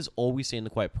 because Trump is always saying the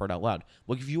quiet part out loud.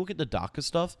 Like, if you look at the DACA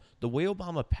stuff, the way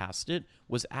Obama passed it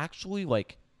was actually,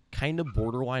 like, kind of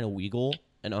borderline illegal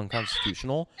and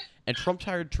unconstitutional, and Trump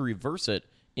tried to reverse it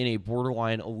in a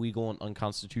borderline illegal and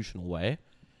unconstitutional way.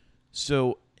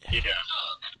 So Yeah.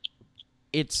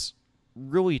 it's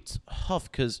really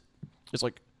tough, because it's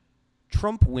like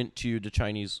Trump went to the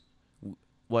Chinese,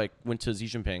 like, went to Xi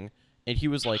Jinping, and he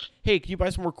was like, hey, can you buy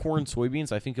some more corn and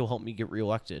soybeans? I think you'll help me get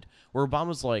reelected. Where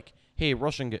Obama's like, hey, he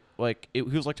was like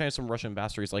talking to some Russian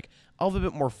ambassador. He's like, I'll have a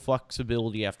bit more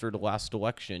flexibility after the last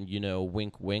election,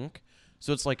 wink, wink.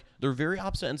 So it's like, they're very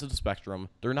opposite ends of the spectrum.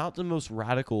 They're not the most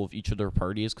radical of each of their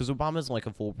parties, because Obama's like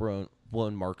a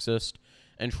full-blown Marxist,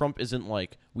 and Trump isn't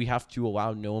like, we have to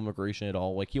allow no immigration at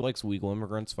all. Like, he likes legal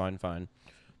immigrants, fine.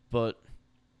 But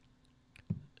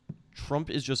Trump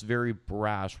is just very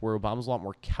brash, where Obama's a lot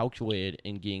more calculated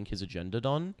in getting his agenda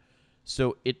done.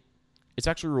 So it's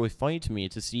actually really funny to me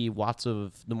to see lots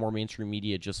of the more mainstream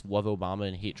media just love Obama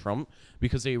and hate Trump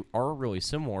because they are really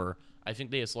similar. I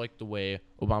think they just like the way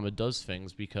Obama does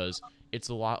things because it's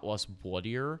a lot less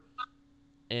bloodier.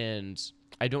 And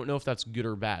I don't know if that's good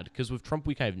or bad because with Trump,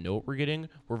 we kind of know what we're getting.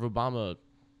 Where with Obama,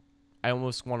 I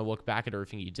almost want to look back at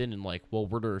everything he did and like, well,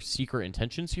 were there secret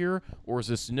intentions here? Or is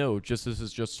this this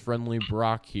is just friendly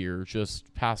Barack here,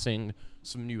 just passing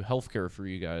some new healthcare for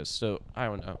you guys? So I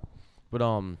don't know.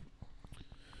 But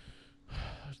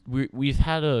we've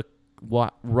had a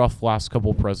rough last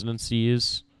couple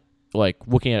presidencies, like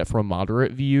looking at it from a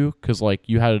moderate view, because like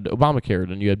you had Obamacare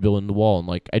and you had building the wall, and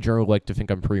like I generally like to think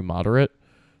I'm pretty moderate,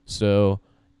 so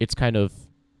it's kind of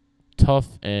tough,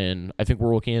 and I think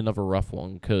we're looking at another rough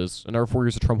one because another 4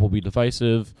 years of Trump will be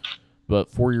divisive,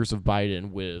 but 4 years of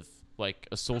Biden with like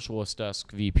a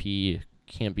socialist-esque VP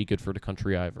can't be good for the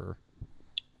country either.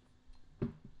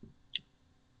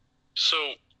 So,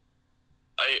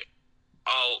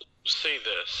 I'll say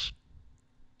this.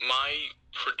 My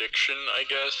prediction, I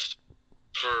guess,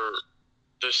 for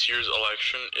this year's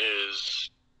election is,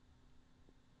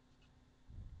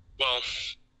 well,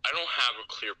 I don't have a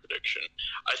clear prediction.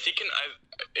 I think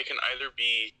it can either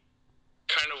be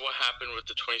kind of what happened with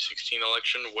the 2016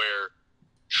 election where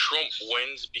Trump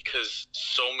wins because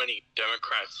so many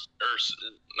Democrats, or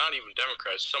not even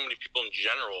Democrats, so many people in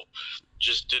general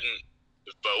just didn't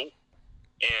vote.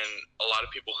 And a lot of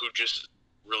people who just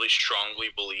really strongly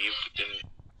believed in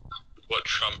what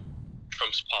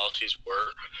Trump's policies were,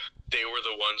 they were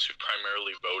the ones who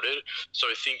primarily voted. So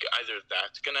I think either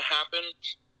that's going to happen,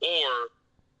 or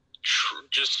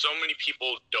just so many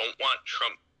people don't want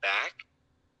Trump back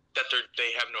that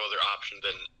they have no other option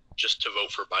than just to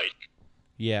vote for Biden.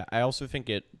 Yeah, I also think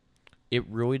it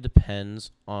really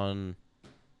depends on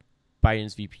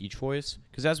Biden's VP choice,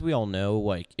 because as we all know,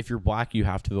 like if you're black, you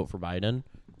have to vote for Biden.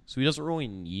 So he doesn't really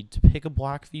need to pick a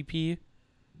black VP.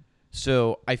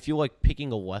 So I feel like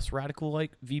picking a less radical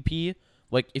like VP,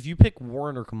 like if you pick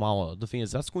Warren or Kamala, the thing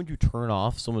is that's going to turn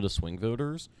off some of the swing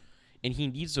voters, and he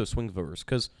needs those swing voters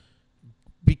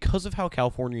because of how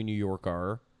California and New York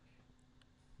are.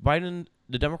 Biden,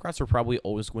 the Democrats are probably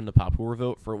always going to popular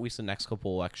vote for at least the next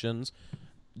couple elections,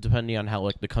 depending on how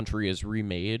like the country is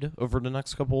remade over the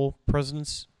next couple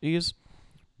presidencies.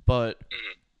 But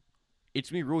it's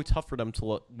going to be really tough for them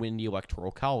to win the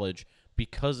Electoral College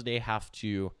because they have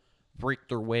to break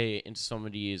their way into some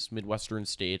of these Midwestern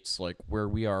states, like where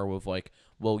we are with like,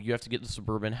 well, you have to get the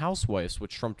suburban housewives,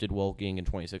 which Trump did well getting in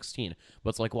 2016. But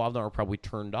it's like a lot of them are probably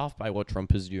turned off by what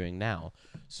Trump is doing now.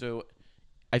 So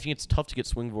I think it's tough to get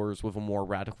swing voters with a more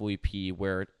radical EP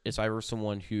where it's either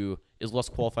someone who is less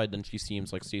qualified than she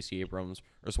seems, like Stacey Abrams,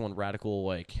 or someone radical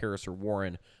like Harris or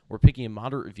Warren, where picking a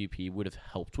moderate VP would have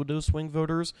helped with those swing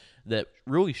voters that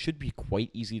really should be quite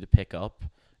easy to pick up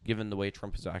given the way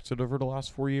Trump has acted over the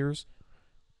last 4 years.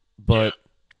 But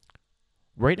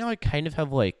right now I kind of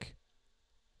have like,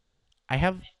 I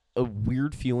have a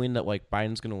weird feeling that like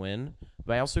Biden's going to win,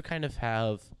 but I also kind of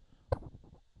have,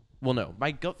 well, no,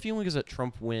 my gut feeling is that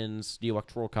Trump wins the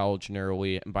Electoral College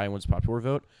narrowly and Biden wins popular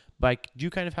vote. But I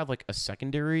do kind of have like a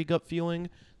secondary gut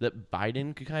feeling that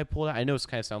Biden could kind of pull it out. I know it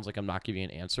kind of sounds like I'm not giving an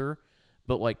answer,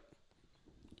 but like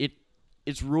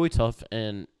it's really tough.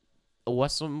 And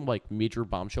unless some like major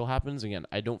bombshell happens, again,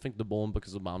 I don't think the Bolin book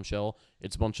is a bombshell.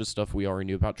 It's a bunch of stuff we already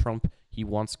knew about Trump. He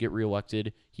wants to get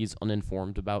reelected. He's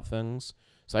uninformed about things.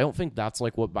 So I don't think that's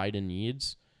like what Biden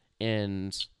needs.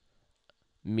 And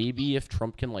maybe if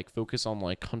Trump can like focus on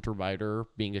like Hunter Biden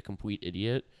being a complete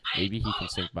idiot, maybe he can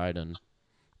sink Biden.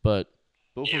 But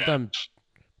both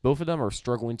of them are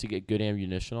struggling to get good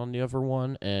ammunition on the other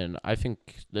one, and I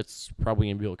think that's probably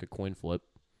gonna be like a coin flip.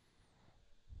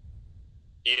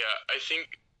 Yeah, I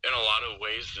think in a lot of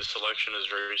ways this election is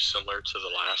very similar to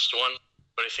the last one,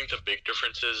 but I think the big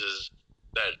difference is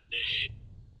that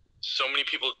so many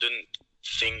people didn't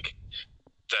think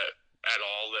that at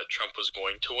all that Trump was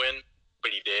going to win,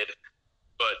 but he did.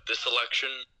 But this election,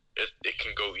 it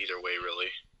can go either way, really.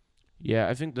 Yeah,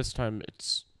 I think this time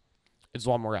it's a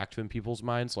lot more active in people's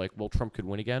minds, like, well, Trump could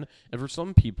win again. And for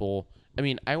some people, I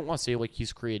mean, I don't want to say, like,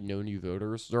 he's created no new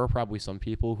voters. There are probably some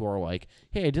people who are like,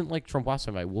 hey, I didn't like Trump last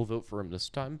time, I will vote for him this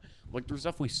time. Like, there's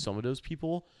definitely some of those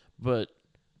people, but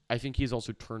I think he's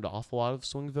also turned off a lot of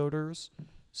swing voters.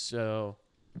 So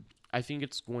I think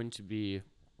it's going to be...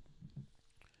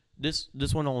 This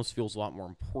one almost feels a lot more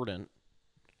important.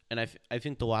 And I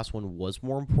think the last one was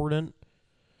more important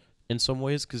in some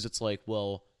ways, because it's like,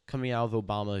 well, coming out of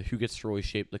Obama, who gets to really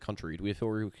shape the country? Do we have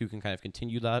Hillary who can kind of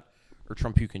continue that, or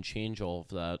Trump who can change all of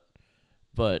that?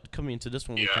 But coming into this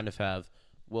one, we Yeah. kind of have,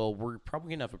 well, we're probably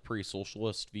going to have a pretty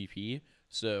socialist VP.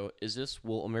 So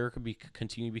will America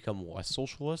continue to become less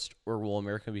socialist, or will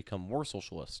America become more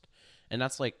socialist? And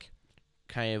that's like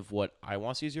kind of what I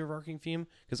want to see as your overarching theme,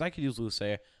 because I could easily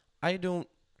say, I'm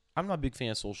not a big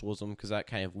fan of socialism because that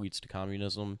kind of leads to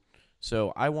communism.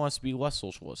 So I want us to be less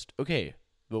socialist. Okay,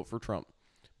 vote for Trump.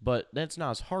 But that's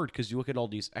not as hard because you look at all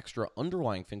these extra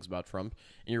underlying things about Trump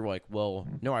and you're like, well,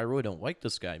 no, I really don't like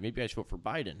this guy. Maybe I should vote for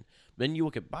Biden. Then you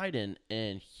look at Biden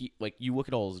and you look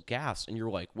at all his gas and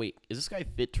you're like, wait, is this guy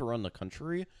fit to run the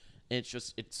country? And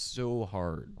it's so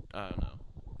hard. I don't know.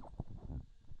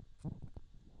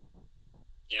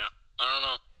 Yeah, I don't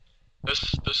know.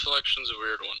 This election's a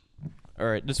weird one. All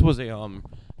right, this was a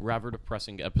rather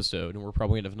depressing episode, and we're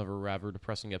probably gonna have another rather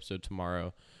depressing episode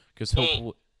tomorrow because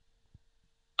hopefully.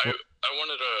 I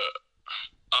wanted to.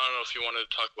 I don't know if you wanted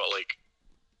to talk about like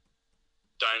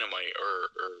Dynamite or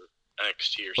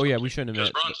NXT or something. Oh yeah, we shouldn't have.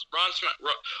 I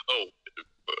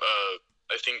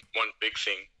think one big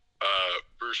thing.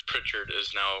 Bruce Pritchard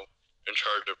is now in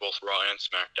charge of both Raw and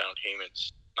SmackDown.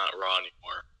 Heyman's not Raw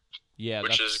anymore. Yeah,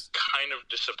 which is kind of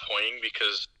disappointing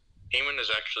because Heyman is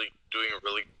actually doing a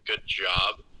really good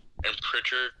job, and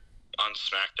Pritchard on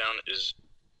SmackDown is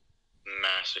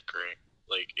massacring.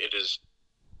 Like, it is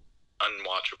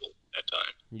unwatchable at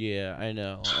times. Yeah, I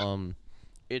know.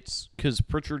 It's because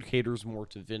Pritchard caters more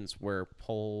to Vince, where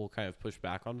Paul kind of pushed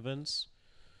back on Vince.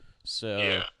 So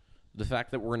yeah. The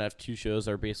fact that we're gonna have two shows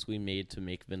that are basically made to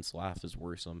make Vince laugh is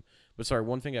worrisome. But sorry,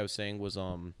 one thing I was saying was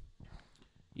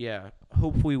yeah,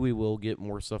 hopefully we will get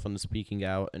more stuff on the speaking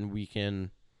out, and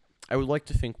I would like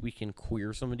to think we can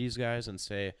clear some of these guys and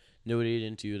say, no, they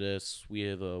didn't do this. We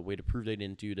have a way to prove they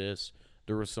didn't do this.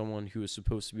 There was someone who was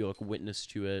supposed to be like a witness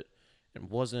to it and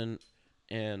wasn't,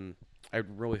 and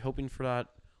I'm really hoping for that.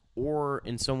 Or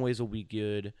in some ways it'll be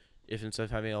good if instead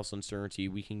of having else uncertainty,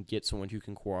 we can get someone who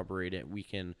can corroborate it. We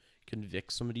can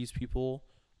convict some of these people.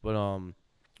 But we'll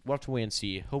have to wait and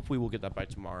see. Hopefully we'll get that by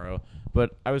tomorrow.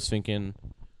 But I was thinking,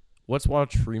 let's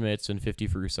watch 3 minutes and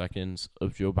 53 seconds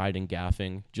of Joe Biden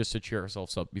gaffing just to cheer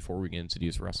ourselves up before we get into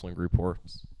these wrestling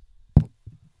reports. All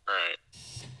right.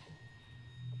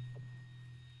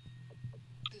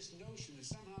 This notion that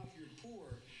somehow if you're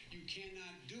poor, you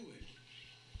cannot do it.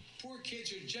 Poor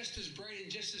kids are just as bright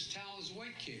and just as talented as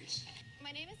white kids.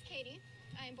 My name is Katie.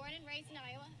 I am born and raised in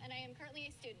Iowa, and I am currently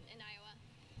a student in Iowa.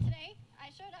 Today, I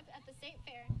showed up at the state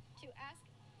fair to ask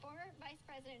former Vice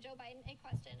President Joe Biden a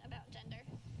question about gender.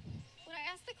 When I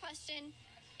asked the question,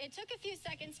 it took a few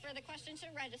seconds for the question to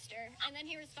register, and then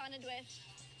he responded with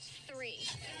 3.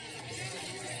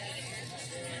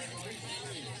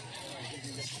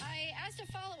 I asked a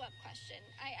follow-up question.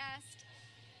 I asked,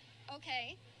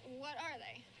 okay, what are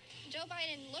they? Joe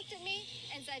Biden looked at me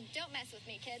and said, don't mess with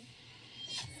me, kid.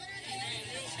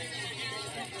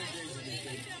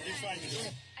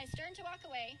 I turned to walk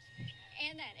away,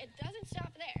 and then it doesn't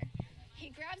stop there. He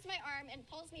grabs my arm and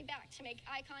pulls me back to make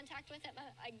eye contact with him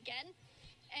again,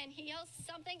 and he yells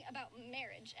something about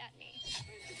marriage at me.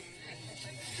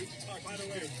 By the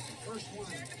way, first one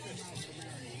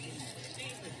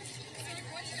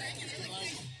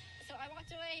So I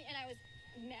walked away, and I was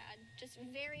mad, just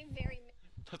very, very mad.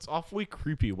 That's awfully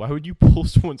creepy. Why would you pull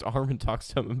someone's arm and talk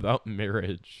to them about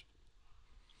marriage?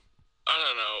 I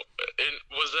don't know. And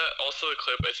was that also a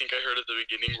clip I think I heard at the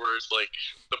beginning where it's like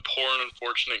the poor and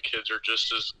unfortunate kids are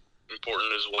just as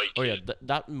important as white kids? Oh yeah,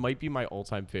 that might be my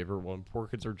all-time favorite one. Poor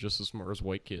kids are just as smart as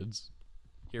white kids.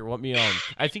 Here, let me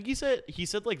I think he said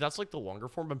like that's like the longer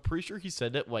form. I'm pretty sure he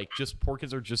said it like just poor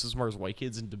kids are just as smart as white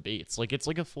kids in debates. Like it's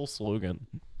like a full slogan.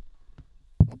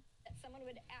 That someone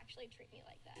would actually treat me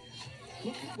like that.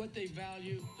 Look at what they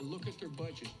value and look at their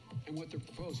budget and what they're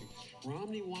proposing.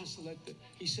 Romney wants to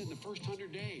he said in the first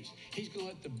 100 days, he's going to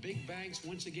let the big banks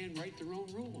once again write their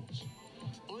own rules.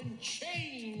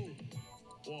 Unchain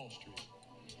Wall Street.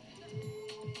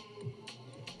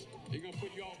 They're going to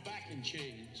put you all back in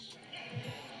chains.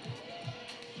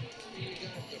 You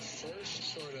got the first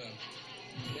sort of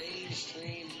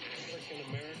mainstream African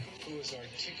American who is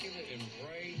articulate and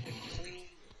bright and clean.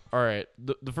 All right,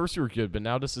 the first two were good, but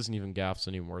now this isn't even gaffes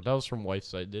anymore. That was from Wife's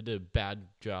Side. They did a bad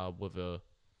job with a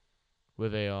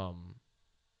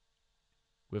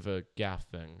gaff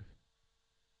thing.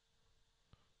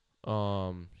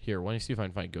 Here, let me see if I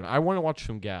can find good. I want to watch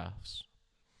some gaffes.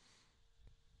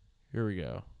 Here we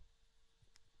go.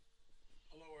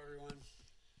 Hello, everyone.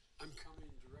 I'm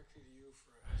coming directly to you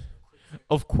for a quick fix.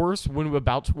 Of course, when we're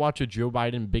about to watch a Joe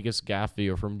Biden biggest gaff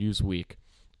video from Newsweek,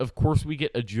 of course we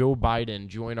get a Joe Biden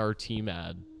join our team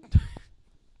ad.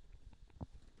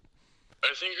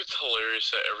 I think it's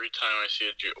hilarious that every time I see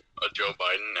a Joe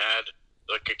Biden ad,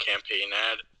 like a campaign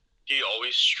ad, he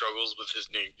always struggles with his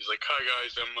name. He's like, "Hi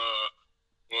guys, I'm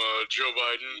Joe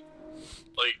Biden."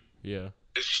 Like, Yeah.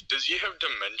 does he have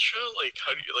dementia? Like,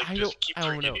 how do you like? Does he keep I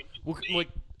don't know. forgetting? Well, like,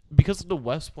 because of the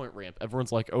West Point ramp,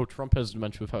 everyone's like, "Oh, Trump has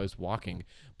dementia with how he's walking,"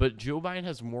 but Joe Biden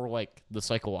has more like the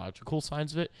psychological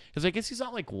signs of it. Because I guess he's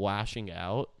not like lashing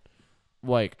out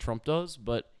like Trump does,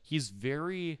 but he's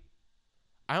very.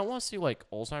 I don't want to say like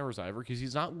Alzheimer's either, because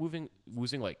he's not losing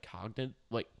like cognitive,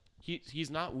 like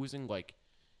he's not losing like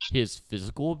his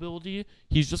physical ability.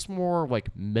 He's just more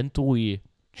like mentally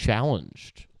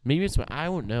challenged. Maybe it's I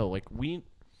don't know. Like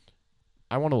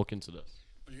I want to look into this.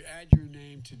 When you add your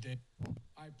name today,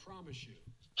 I promise you,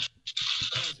 the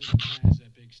president has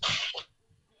that big stuff.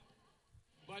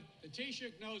 But the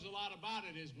Taoiseach knows a lot about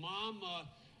it. His mom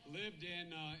lived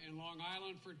in Long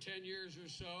Island for 10 years or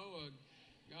so.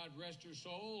 God rest her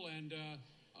soul. And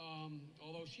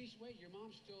although your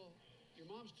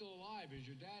mom's still alive as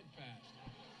your dad passed.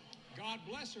 God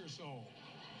bless her soul.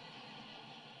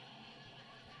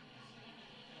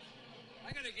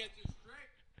 I gotta get this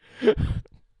straight.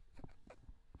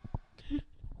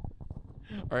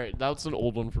 All right, that's an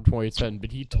old one from 2010.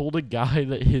 But he told a guy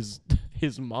that his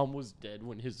mom was dead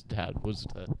when his dad was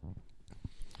dead.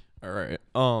 All right,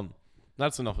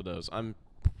 that's enough of those. I'm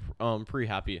pretty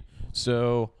happy.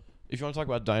 So if you want to talk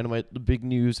about Dynamite, the big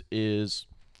news is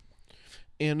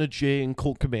Anna Jay and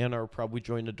Colt Cabana are probably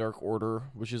joining the Dark Order,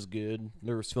 which is good.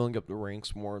 They're filling up the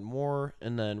ranks more and more.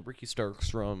 And then Ricky Starks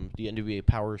from the NWA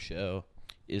Power Show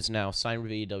is now signed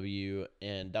with AEW,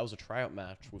 and that was a tryout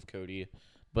match with Cody,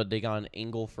 but they got an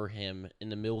angle for him in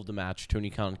the middle of the match. Tony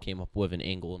Khan came up with an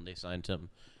angle, and they signed him.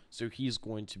 So he's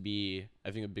going to be,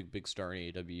 I think, a big star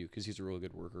in AEW because he's a really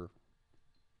good worker.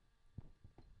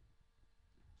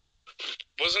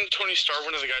 Wasn't Tony Starr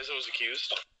one of the guys that was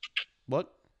accused?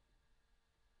 What?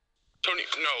 Tony,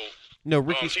 no, no.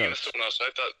 Ricky I'm thinking Stark. of someone else. I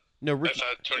thought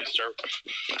Tony Stark.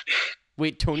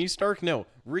 Wait, Tony Stark? No,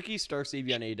 Ricky Stark's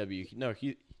AV on AEW. No,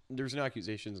 there's no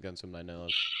accusations against him that I know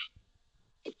of.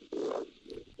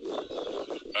 Oh,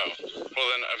 well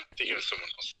then I'm thinking of someone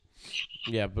else.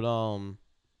 Yeah, but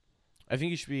I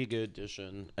think he should be a good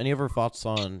addition. Any other thoughts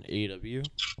on AEW?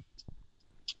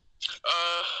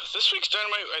 This week's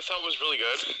Dynamite I thought was really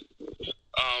good.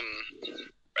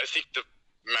 I think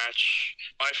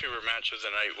my favorite match of the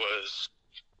night was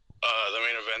the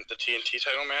main event, the TNT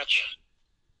title match.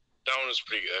 That one was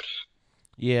pretty good.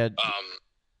 Yeah.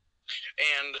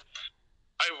 And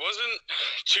I wasn't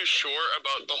too sure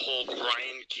about the whole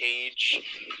Brian Cage,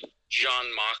 John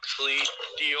Moxley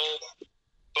deal,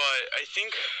 but I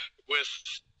think with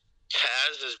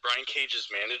Taz as Brian Cage's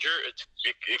manager, it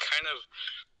kind of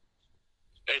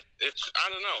it's I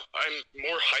don't know. I'm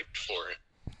more hyped for it.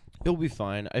 It'll be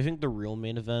fine. I think the real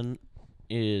main event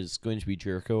is going to be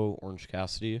Jericho, Orange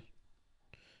Cassidy.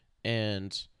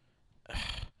 And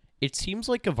it seems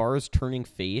like Guevara's turning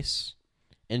face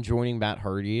and joining Matt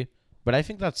Hardy, but I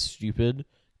think that's stupid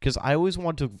because I always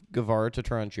want Guevara to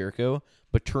turn on Jericho,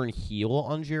 but turn heel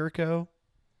on Jericho.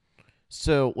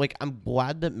 So, like, I'm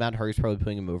glad that Matt Hardy's probably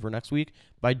putting him over next week,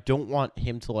 but I don't want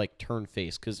him to, like, turn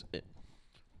face because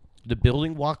the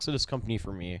building blocks of this company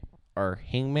for me are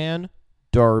Hangman,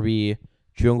 Darby,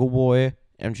 Jungle Boy,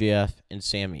 MJF, and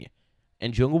Sammy.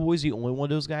 And Jungle Boy's the only one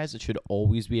of those guys that should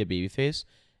always be a babyface,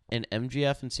 and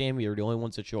MJF and Sammy are the only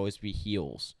ones that should always be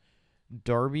heels.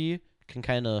 Darby can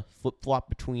kind of flip-flop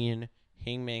between,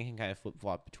 Hangman can kind of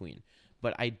flip-flop between.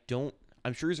 But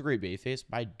I'm sure he's a great babyface,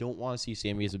 but I don't want to see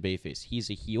Sammy as a babyface. He's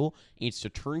a heel. He needs to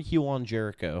turn heel on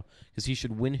Jericho because he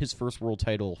should win his first world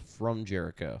title from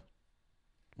Jericho.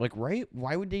 Like, right?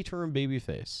 Why would they turn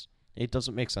babyface? It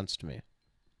doesn't make sense to me.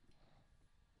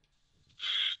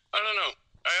 I don't know.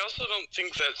 I also don't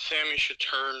think that Sammy should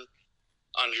turn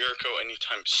on Jericho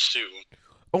anytime soon.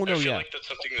 Oh, no, I feel yeah. like that's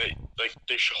something that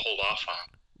they should hold off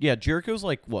on. Yeah, Jericho's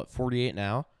like, 48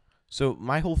 now? So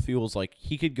my whole feel is like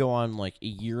he could go on like a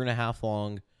year and a half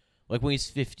long, like when he's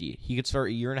 50, he could start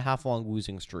a year and a half long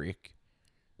losing streak,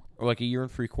 or like a year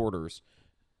and 3/4,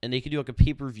 and they could do like a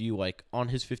pay-per-view like on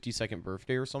his 52nd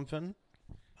birthday or something,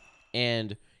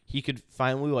 and he could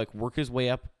finally like work his way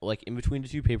up like in between the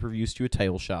two pay-per-views to a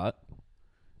title shot,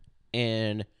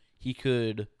 and he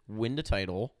could win the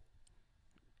title,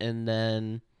 and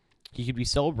then he could be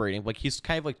celebrating. Like, he's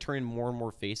kind of, like, turning more and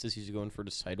more face as he's going for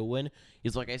this title win.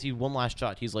 He's like, I see one last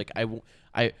shot. He's like, I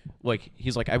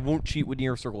won't cheat with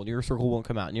Near Circle. Near Circle won't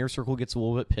come out. Near Circle gets a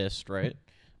little bit pissed, right?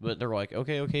 But they're like,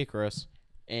 okay, Chris.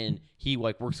 And he,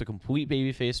 like, works a complete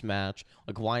babyface match.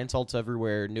 Like, lion salts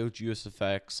everywhere, no Judas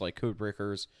effects, like, code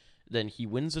breakers. Then he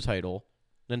wins the title.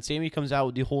 Then Sammy comes out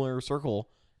with the whole inner circle,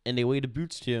 and they lay the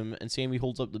boots to him, and Sammy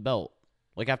holds up the belt.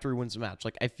 Like, after he wins the match.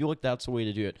 Like, I feel like that's the way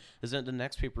to do it. Is that the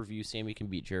next pay-per-view, Sammy can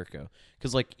beat Jericho.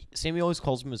 Because, like, Sammy always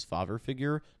calls him his father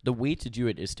figure. The way to do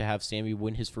it is to have Sammy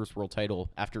win his first world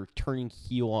title after turning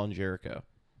heel on Jericho.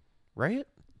 Right?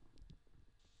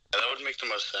 That would make the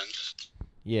most sense.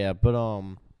 Yeah, but, I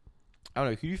don't know.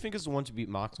 Who do you think is the one to beat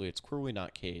Moxley? It's clearly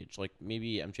not Cage. Like,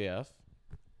 maybe MJF?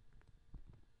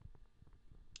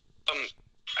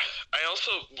 I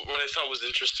also, what I thought was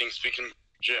interesting, speaking of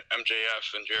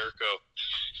MJF and Jericho,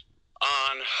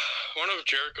 on one of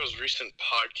Jericho's recent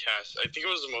podcasts, I think it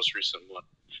was the most recent one,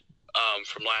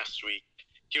 from last week,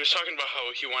 he was talking about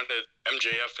how he wanted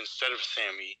MJF instead of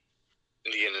Sammy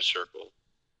in the inner circle.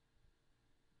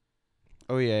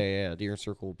 Oh, yeah. The inner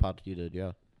circle pod he did,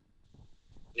 yeah.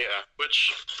 Yeah,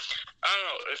 which, I don't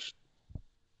know, if...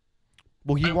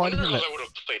 Well, he I wanted wonder him how at... that would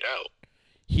have played out.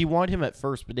 He wanted him at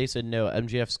first, but they said no,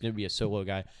 MJF's going to be a solo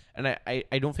guy. And I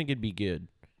don't think it'd be good.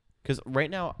 Because right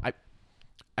now,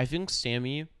 I think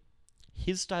Sammy,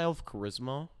 his style of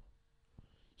charisma,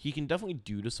 he can definitely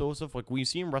do the solo stuff. Like, when you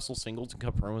see him wrestle singles and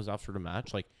cut promos after the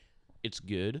match, like, it's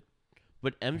good.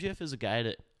 But MJF is a guy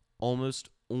that almost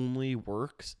only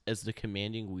works as the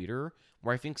commanding leader,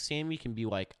 where I think Sammy can be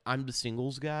like, I'm the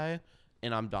singles guy,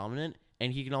 and I'm dominant.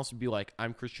 And he can also be like,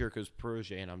 I'm Chris Jericho's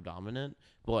protege, and I'm dominant.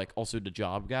 But, like, also the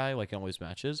job guy, like, in all these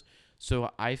matches. So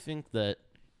I think that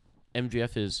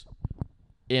MJF is...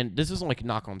 And this isn't like a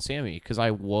knock on Sammy, because I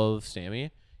love Sammy.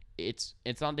 It's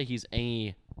not that he's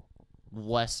any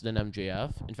less than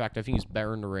MJF. In fact, I think he's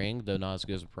better in the ring, though not as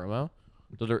good as a promo.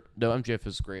 Though MJF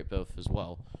is great both as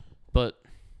well. But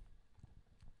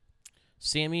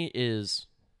Sammy is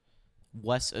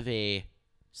less of a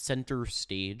center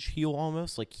stage heel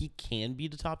almost. Like, he can be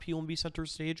the top heel and be center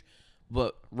stage.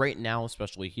 But right now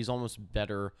especially, he's almost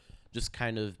better just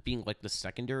kind of being like the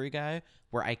secondary guy,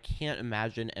 where I can't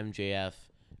imagine MJF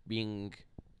being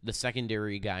the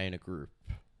secondary guy in a group.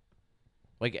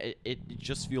 Like, it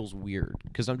just feels weird,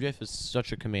 because MJF is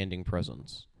such a commanding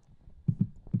presence.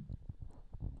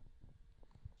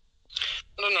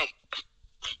 I don't know.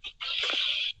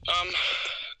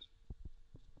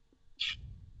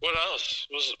 What else?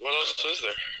 What else is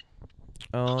there?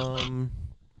 I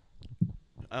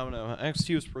don't know.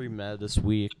 NXT was pretty mad this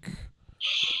week.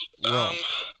 Well,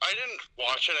 I didn't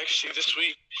watch NXT this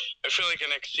week. I feel like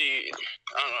NXT, I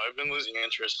don't know, I've been losing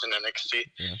interest in NXT.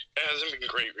 Yeah. It hasn't been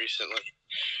great recently.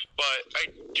 But I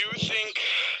do think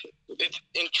it's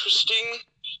interesting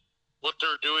what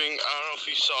they're doing. I don't know if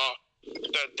you saw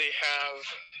that they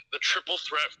have the triple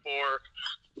threat for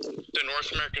the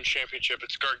North American Championship.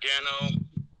 It's Gargano,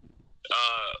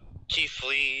 Keith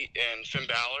Lee, and Finn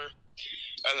Balor.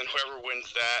 And then whoever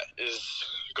wins that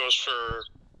goes for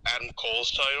Adam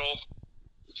Cole's title.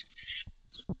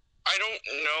 I don't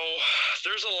know.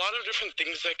 There's a lot of different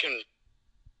things that can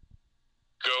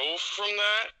go from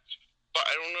that, but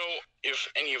I don't know if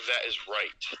any of that is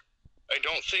right. I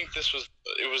don't think it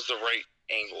was the right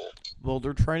angle. Well,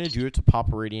 they're trying to do it to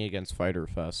pop a rating against Fyter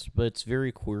Fest, but it's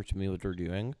very clear to me what they're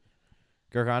doing.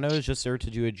 Gargano is just there to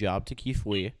do a job to Keith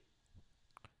Lee.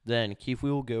 Then Keith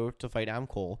Lee will go to fight Adam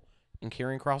Cole, and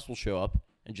Karrion Kross will show up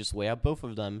and just lay out both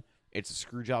of them. It's a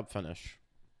screw job finish.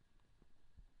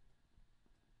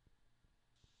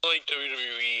 Like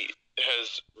WWE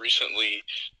has recently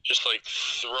just like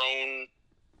thrown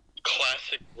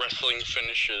classic wrestling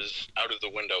finishes out of the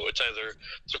window. It's either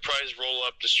surprise roll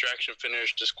up, distraction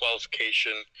finish,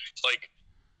 disqualification. Like,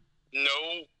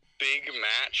 no big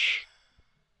match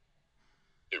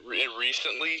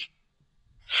recently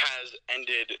has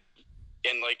ended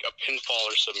in like a pinfall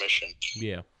or submission.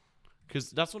 Yeah.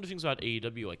 Because that's one of the things about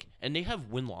AEW, like, and they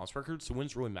have win-loss records, so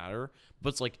wins really matter, but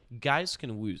it's like, guys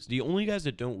can lose. The only guys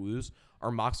that don't lose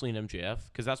are Moxley and MJF,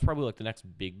 because that's probably, like, the next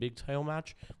big title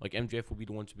match. Like, MJF will be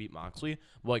the one to beat Moxley.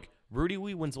 But, like, Rudy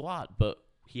Lee wins a lot, but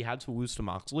he had to lose to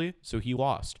Moxley, so he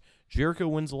lost. Jericho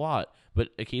wins a lot,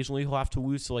 but occasionally he'll have to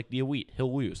lose to, like, the Elite.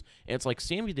 He'll lose. And it's like,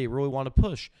 Sammy, they really want to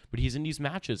push, but he's in these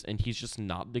matches, and he's just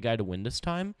not the guy to win this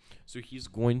time, so he's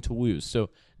going to lose. So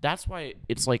that's why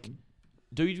it's like,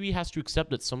 WWE has to accept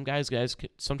that sometimes guys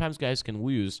can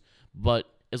lose,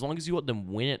 but as long as you let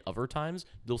them win at other times,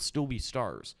 they'll still be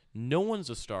stars. No one's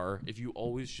a star if you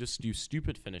always just do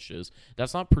stupid finishes.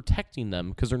 That's not protecting them,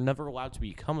 because they're never allowed to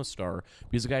become a star,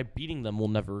 because the guy beating them will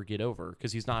never get over,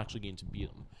 because he's not actually going to beat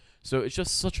them. So it's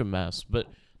just such a mess. But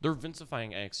they're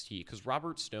Vincifying NXT, because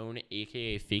Robert Stone,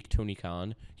 a.k.a. fake Tony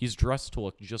Khan, he's dressed to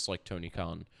look just like Tony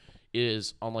Khan,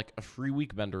 is on like a free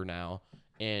week bender now,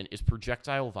 and is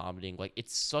projectile vomiting. Like,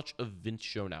 it's such a Vince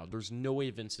show now. There's no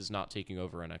way Vince is not taking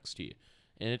over NXT.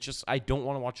 And it's just, I don't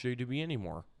want to watch WWE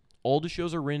anymore. All the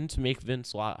shows are written to make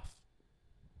Vince laugh.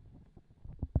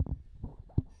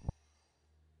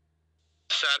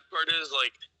 Sad part is,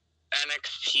 like,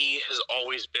 NXT has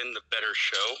always been the better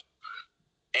show.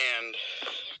 And,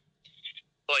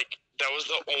 like, that was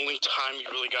the only time you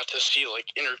really got to see, like,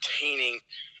 entertaining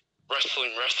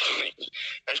wrestling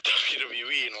at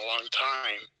WWE in a long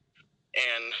time.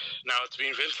 And now it's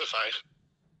being Vincified.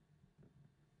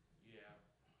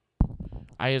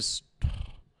 I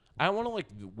don't want to, like,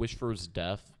 wish for his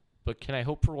death, but can I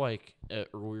hope for, like, an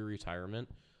early retirement?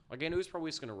 Like, I know he's probably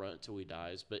just going to run until he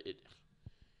dies, but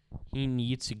he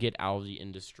needs to get out of the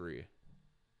industry.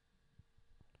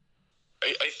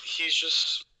 He's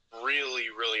just really,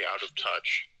 really out of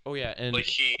touch. Oh, yeah, and... Like,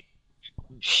 he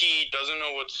doesn't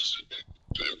know what's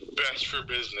best for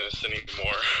business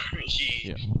anymore.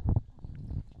 He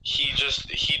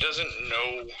doesn't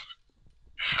know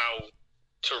how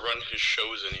to run his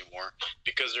shows anymore,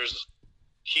 because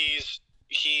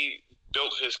he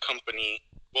built his company.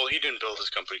 Well, he didn't build his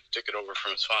company; he took it over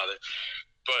from his father.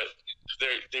 But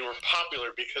they were popular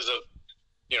because of,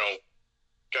 you know,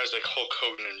 guys like Hulk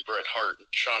Hogan and Bret Hart and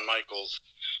Shawn Michaels,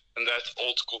 and that's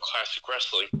old school classic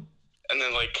wrestling. And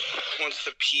then, like, once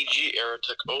the PG era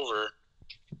took over,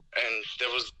 and they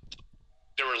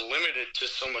were limited to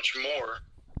so much more,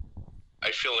 I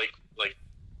feel like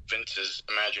Vince's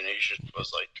imagination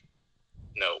was like,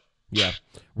 no. Yeah.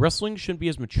 Wrestling shouldn't be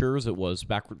as mature as it was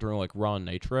back during, like, Raw and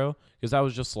Nitro, because that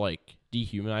was just, like,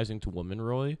 dehumanizing to women,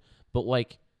 really. But,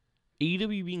 like,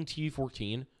 AEW being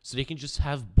TV-14, so they can just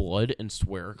have blood and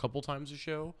swear a couple times a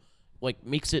show, like,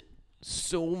 makes it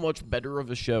so much better of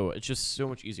a show. It's just so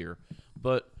much easier.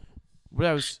 But what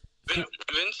I was...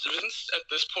 Vince, at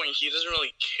this point, he doesn't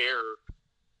really care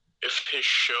if his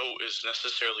show is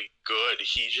necessarily good.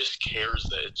 He just cares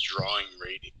that it's drawing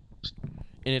ratings.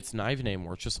 And it's not even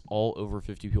anymore. It's just all over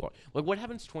 50 people. Like, what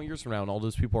happens 20 years from now and all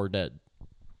those people are dead?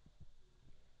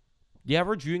 The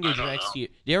average viewing age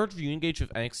of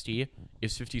NXT,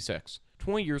 is 56.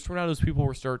 20 years from now, those people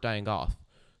will start dying off.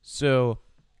 So,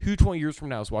 who 20 years from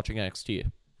now is watching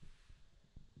NXT?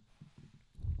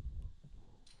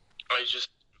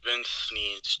 Vince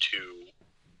needs to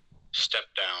step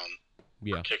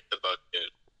down, or kick the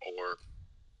bucket, or,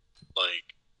 like...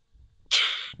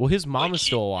 Well, his mom is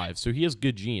still alive, so he has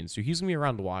good genes, so he's going to be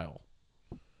around a while.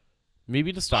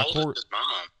 Maybe the stock How old is his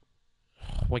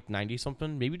mom? Like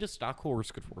 90-something? Maybe the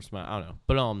stockholders could force him out. I don't know.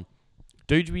 But,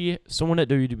 WWE, someone at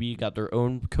WWE got their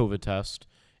own COVID test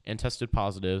and tested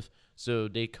positive. So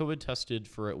they COVID tested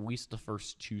for at least the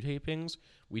first 2 tapings.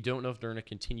 We don't know if they're going to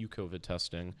continue COVID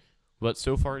testing. But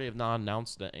so far, they have not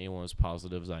announced that anyone is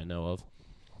positive, as I know of.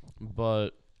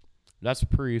 But that's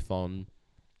pretty fun.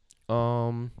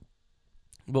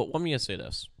 But let me just say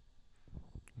this.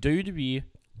 WWE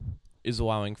is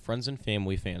allowing friends and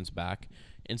family fans back,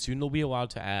 and soon they'll be allowed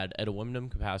to add, at a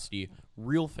limited capacity,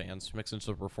 real fans to mix into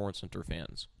the Performance Center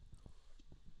fans.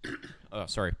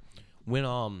 Sorry. When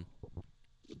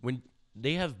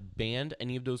they have banned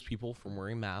any of those people from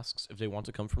wearing masks if they want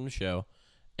to come from the show,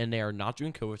 and they are not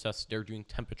doing COVID tests, they're doing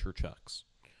temperature checks.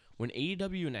 When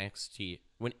AEW and NXT,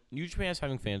 when New Japan is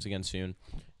having fans again soon,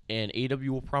 and AEW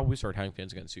will probably start having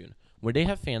fans again soon, when they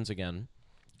have fans again,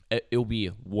 it'll be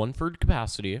 1/3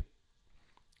 capacity,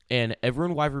 and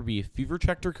everyone will either be fever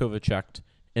checked or COVID checked,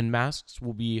 and masks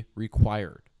will be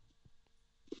required.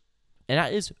 And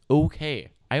that is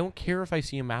okay. I don't care if I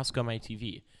see a mask on my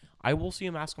TV. I will see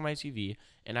a mask on my TV,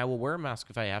 and I will wear a mask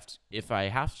if I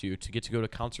have to get to go to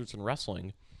concerts and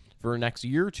wrestling for the next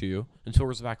year or two until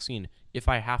there's a vaccine, if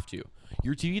I have to.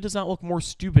 Your TV does not look more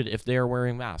stupid if they are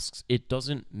wearing masks. It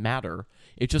doesn't matter.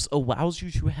 It just allows you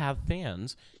to have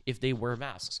fans if they wear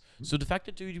masks. So the fact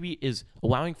that WWE is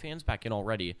allowing fans back in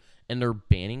already and they're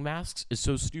banning masks is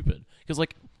so stupid. Because,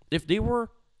 like, if they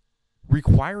were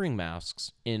requiring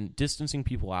masks and distancing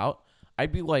people out,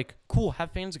 I'd be like, cool,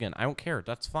 have fans again. I don't care.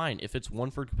 That's fine. If it's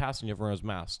 1/3 capacity and everyone has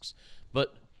masks.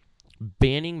 But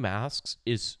banning masks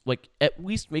is, like, at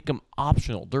least make them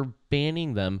optional. They're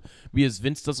banning them because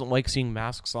Vince doesn't like seeing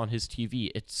masks on his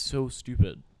TV. It's so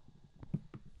stupid.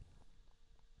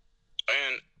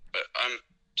 And I'm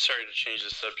sorry to change the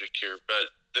subject here,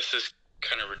 but this is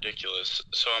kind of ridiculous.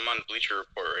 So I'm on Bleacher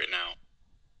Report right now,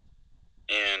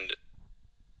 and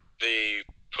they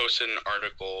posted an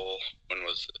article. When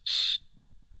was this?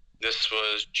 This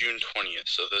was June 20th,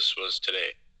 so this was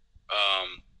today.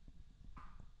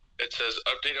 It says,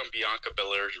 update on Bianca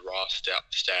Belair's Raw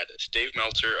status. Dave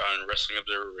Meltzer on Wrestling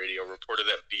Observer Radio reported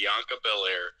that Bianca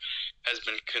Belair has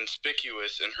been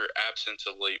conspicuous in her absence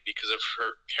of late because of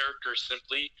her character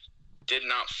simply did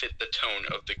not fit the tone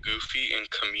of the goofy and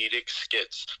comedic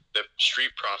skits that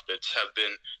Street Profits have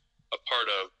been a part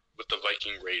of with the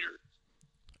Viking Raiders.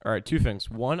 All right, two things.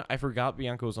 One, I forgot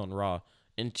Bianca was on Raw.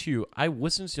 And two, I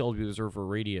listened to all the Observer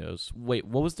radios. Wait,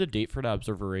 what was the date for that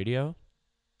Observer radio?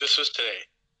 This was today.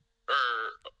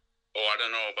 I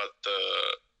don't know about the...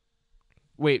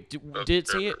 Wait, did it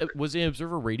say was it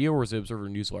Observer Radio or was it Observer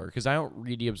Newsletter? Because I don't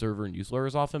read the Observer Newsletter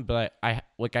as often, but I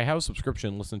have a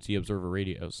subscription listening to the Observer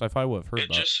Radio, so I probably would have heard that.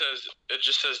 It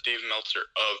just says Dave Meltzer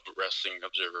of Wrestling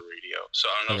Observer Radio. So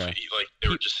I don't know if they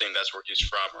were just saying that's where he's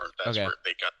from or if that's where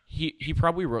they got. He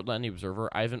probably wrote that in the Observer.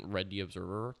 I haven't read the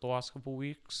Observer the last couple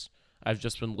weeks. I've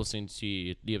just been listening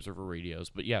to the Observer radios,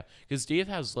 but yeah, because Dave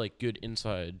has like good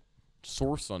inside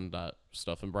source on that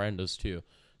stuff, and Brian does too.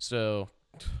 So.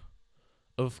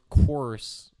 Of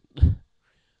course,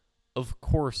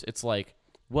 it's like,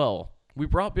 well, we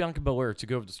brought Bianca Belair to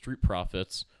go with the Street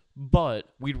Profits,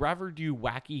 but we'd rather do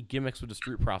wacky gimmicks with the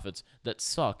Street Profits that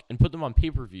suck and put them on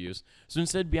pay-per-views. So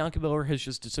instead, Bianca Belair has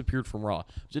just disappeared from Raw.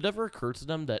 Did it ever occur to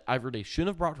them that either they shouldn't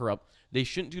have brought her up, they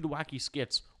shouldn't do the wacky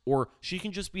skits, or she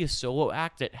can just be a solo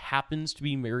act that happens to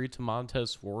be married to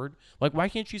Montez Ford? Like, why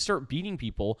can't she start beating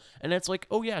people? And it's like,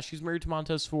 oh yeah, she's married to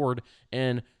Montez Ford,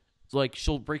 and like,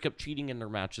 she'll break up cheating in their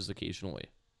matches occasionally.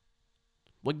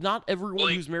 Like, not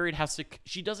everyone who's married has to...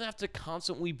 She doesn't have to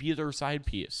constantly be their side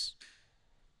piece.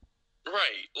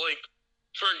 Right. Like,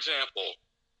 for example,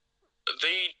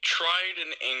 they tried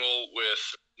an angle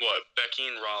with, Becky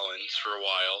and Rollins for a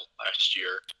while last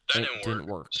year. That didn't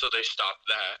work. So they stopped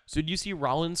that. So do you see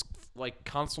Rollins, like,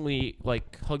 constantly,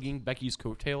 like, hugging Becky's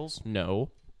coattails?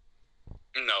 No.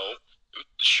 No.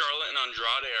 Charlotte and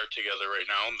Andrade are together right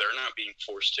now, and they're not being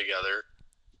forced together.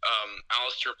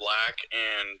 Aleister Black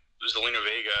and Zelina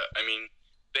Vega, I mean,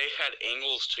 they had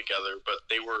angles together, but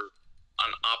they were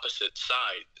on opposite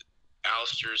sides.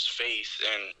 Aleister's face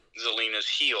and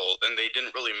Zelina's heel, and they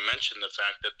didn't really mention the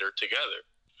fact that they're together.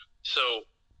 So,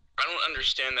 I don't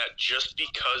understand that just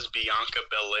because Bianca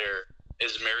Belair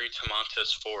is married to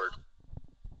Montez Ford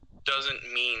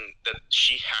doesn't mean that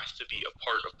she has to be a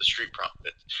part of the Street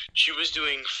Profits. She was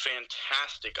doing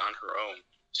fantastic on her own.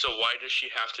 So why does she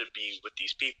have to be with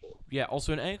these people? Yeah,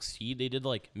 also in NXT, they did,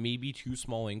 like, maybe 2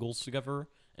 small angles together,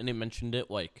 and they mentioned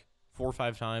it, like, 4 or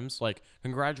 5 times. Like,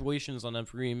 congratulations on them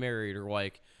for being married, or,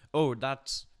 like, oh,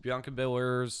 that's Bianca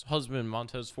Belair's husband,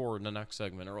 Montez Ford, in the next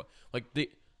segment. Or, like,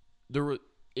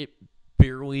 it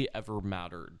barely ever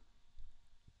mattered.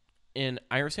 And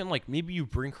I understand, like, maybe you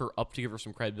bring her up to give her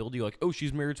some credibility, like, oh,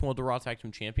 she's married to one of the Raw Tag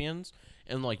Team Champions,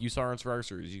 and, like, you saw her on Survivor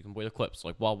Series, you can play the clips,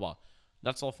 like, blah, blah.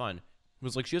 That's all fine. It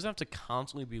was like, she doesn't have to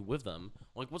constantly be with them.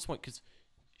 Like, what's the point? Because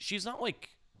she's not,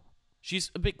 like,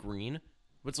 she's a bit green,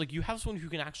 but it's like, you have someone who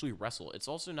can actually wrestle. It's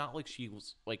also not like she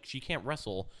can't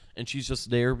wrestle, and she's just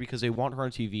there because they want her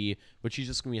on TV, but she's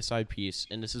just going to be a side piece,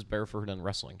 and this is better for her than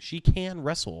wrestling. She can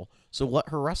wrestle, so let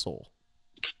her wrestle.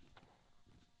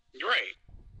 You're right.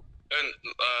 And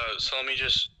so let me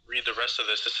just read the rest of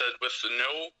this. It said, with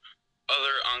no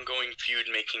other ongoing feud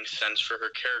making sense for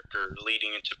her character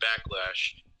leading into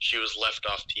Backlash, she was left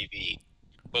off TV.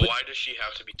 But why does she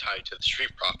have to be tied to the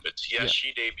Street Profits? Yes,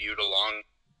 she debuted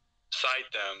alongside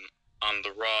them on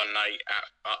the Raw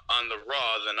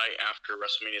the night after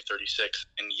WrestleMania 36.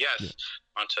 And yes,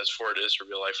 Montez Ford is her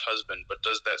real life husband. But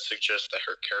does that suggest that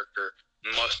her character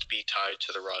must be tied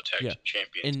to the Raw Tag Team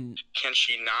Champions? And can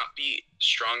she not be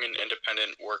strong and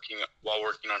independent while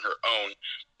working on her own?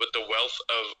 With the wealth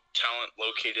of talent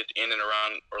located in and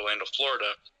around Orlando,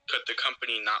 Florida, could the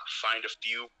company not find a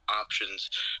few options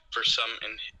for some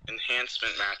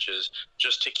enhancement matches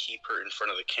just to keep her in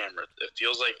front of the camera? It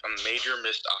feels like a major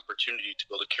missed opportunity to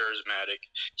build a charismatic,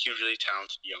 hugely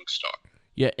talented young star.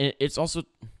 Yeah, and it's also,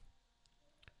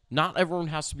 not everyone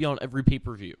has to be on every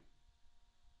pay-per-view.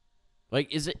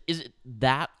 Like, is it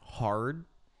that hard?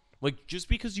 Like, just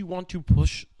because you want to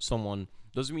push someone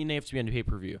doesn't mean they have to be on the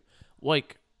pay-per-view.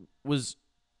 Like, I'm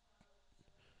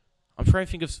trying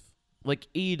to think of, like,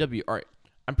 AEW. All right,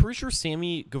 I'm pretty sure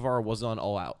Sammy Guevara wasn't on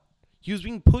All Out. He was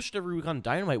being pushed every week on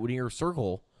Dynamite with Inner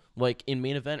Circle, like, in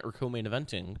main event or co-main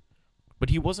eventing. But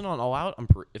he wasn't on All Out,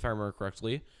 if I remember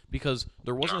correctly, because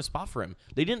there wasn't a spot for him.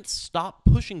 They didn't stop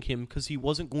pushing him because he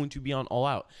wasn't going to be on All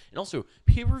Out. And also,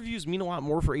 pay-per-views mean a lot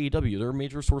more for AEW. They're a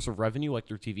major source of revenue, like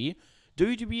their TV.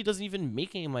 WWE doesn't even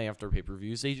make any money after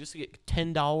pay-per-views. They just get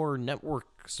 $10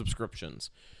 network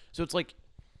subscriptions. So it's like,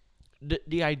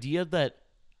 the idea that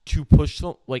to push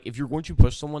if you're going to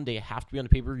push someone, they have to be on the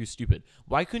pay-per-view. Stupid.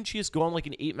 Why couldn't she just go on like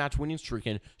an 8-match winning streak?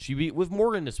 And she beat with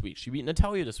Morgan this week. She beat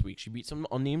Natalia this week. She beat some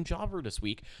unnamed jobber this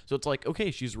week. So it's like,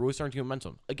 okay, she's really starting to get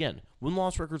momentum. Again,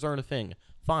 win-loss records aren't a thing.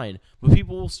 Fine, but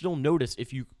people will still notice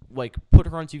if you like put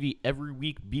her on TV every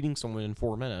week beating someone in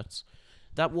 4 minutes.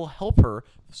 That will help her.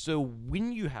 So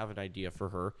when you have an idea for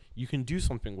her, you can do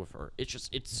something with her. It's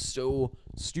so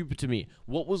stupid to me.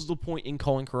 What was the point in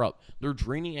calling her up? They're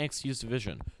draining NXT's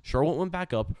division. Charlotte went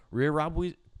back up. Rhea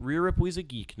Ripley's a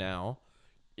geek now.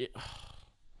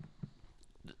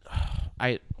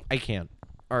 I can't.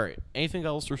 All right. Anything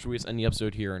else, or should we just end the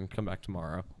episode here and come back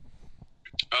tomorrow?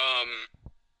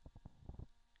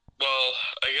 Well,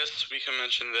 I guess we can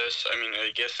mention this. I mean,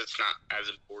 I guess it's not as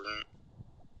important.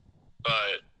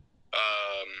 But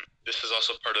this is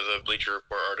also part of the Bleacher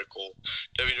Report article.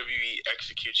 WWE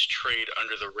executes trade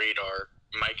under the radar.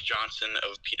 Mike Johnson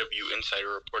of PW Insider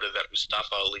reported that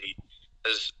Mustafa Ali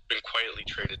has been quietly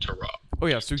traded to Raw. Oh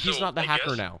yeah, so he's not the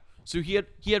hacker now. So he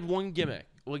had one gimmick.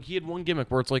 Like, he had one gimmick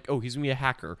where it's like, oh, he's going to be a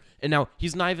hacker. And now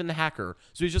he's not even the hacker.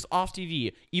 So he's just off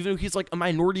TV. Even though he's like a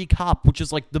minority cop, which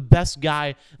is like the best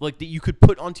guy like that you could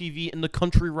put on TV in the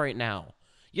country right now.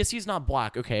 Yes, he's not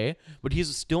black, okay, but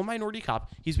he's still a minority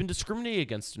cop. He's been discriminated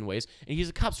against in ways, and he's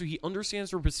a cop, so he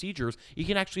understands their procedures. He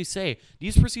can actually say,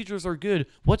 these procedures are good.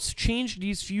 Let's change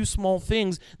these few small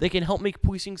things that can help make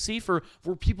policing safer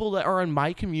for people that are in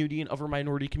my community and other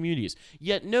minority communities.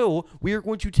 Yet, no, we are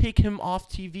going to take him off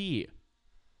TV.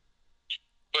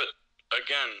 But,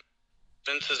 again,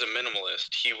 Vince is a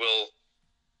minimalist. He will,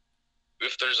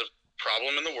 if there's a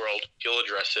problem in the world, he'll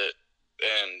address it,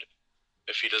 and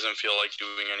if he doesn't feel like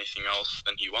doing anything else,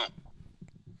 then he won't.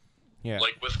 Yeah.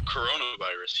 Like with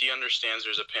coronavirus, he understands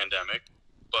there's a pandemic,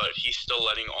 but he's still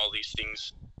letting all these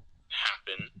things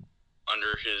happen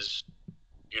under his,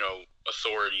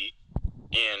 authority.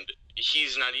 And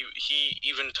he's not even. He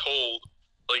even told,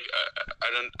 like, I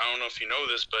don't know if you know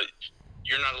this, but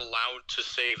you're not allowed to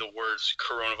say the words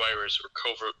coronavirus or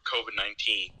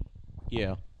COVID-19.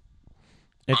 Yeah.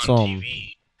 It's on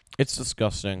TV. It's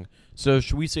disgusting. So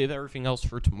should we save everything else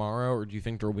for tomorrow, or do you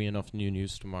think there will be enough new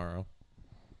news tomorrow?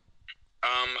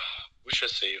 We should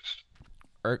save.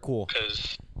 All right, cool.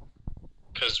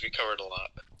 Because we covered a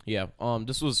lot. Yeah.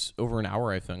 This was over an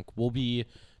hour, I think. We'll be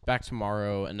back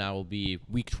tomorrow, and that will be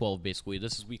week 12, basically.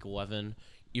 This is week 11,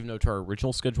 even though to our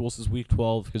original schedule this is week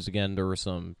 12, because again there were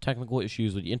some technical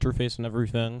issues with the interface and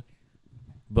everything.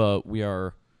 But we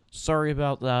are sorry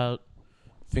about that.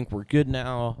 Think we're good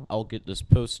now. I'll get this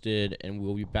posted, and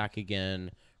we'll be back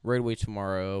again right away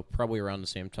tomorrow, probably around the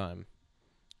same time.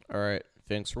 All right,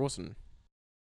 thanks for listening.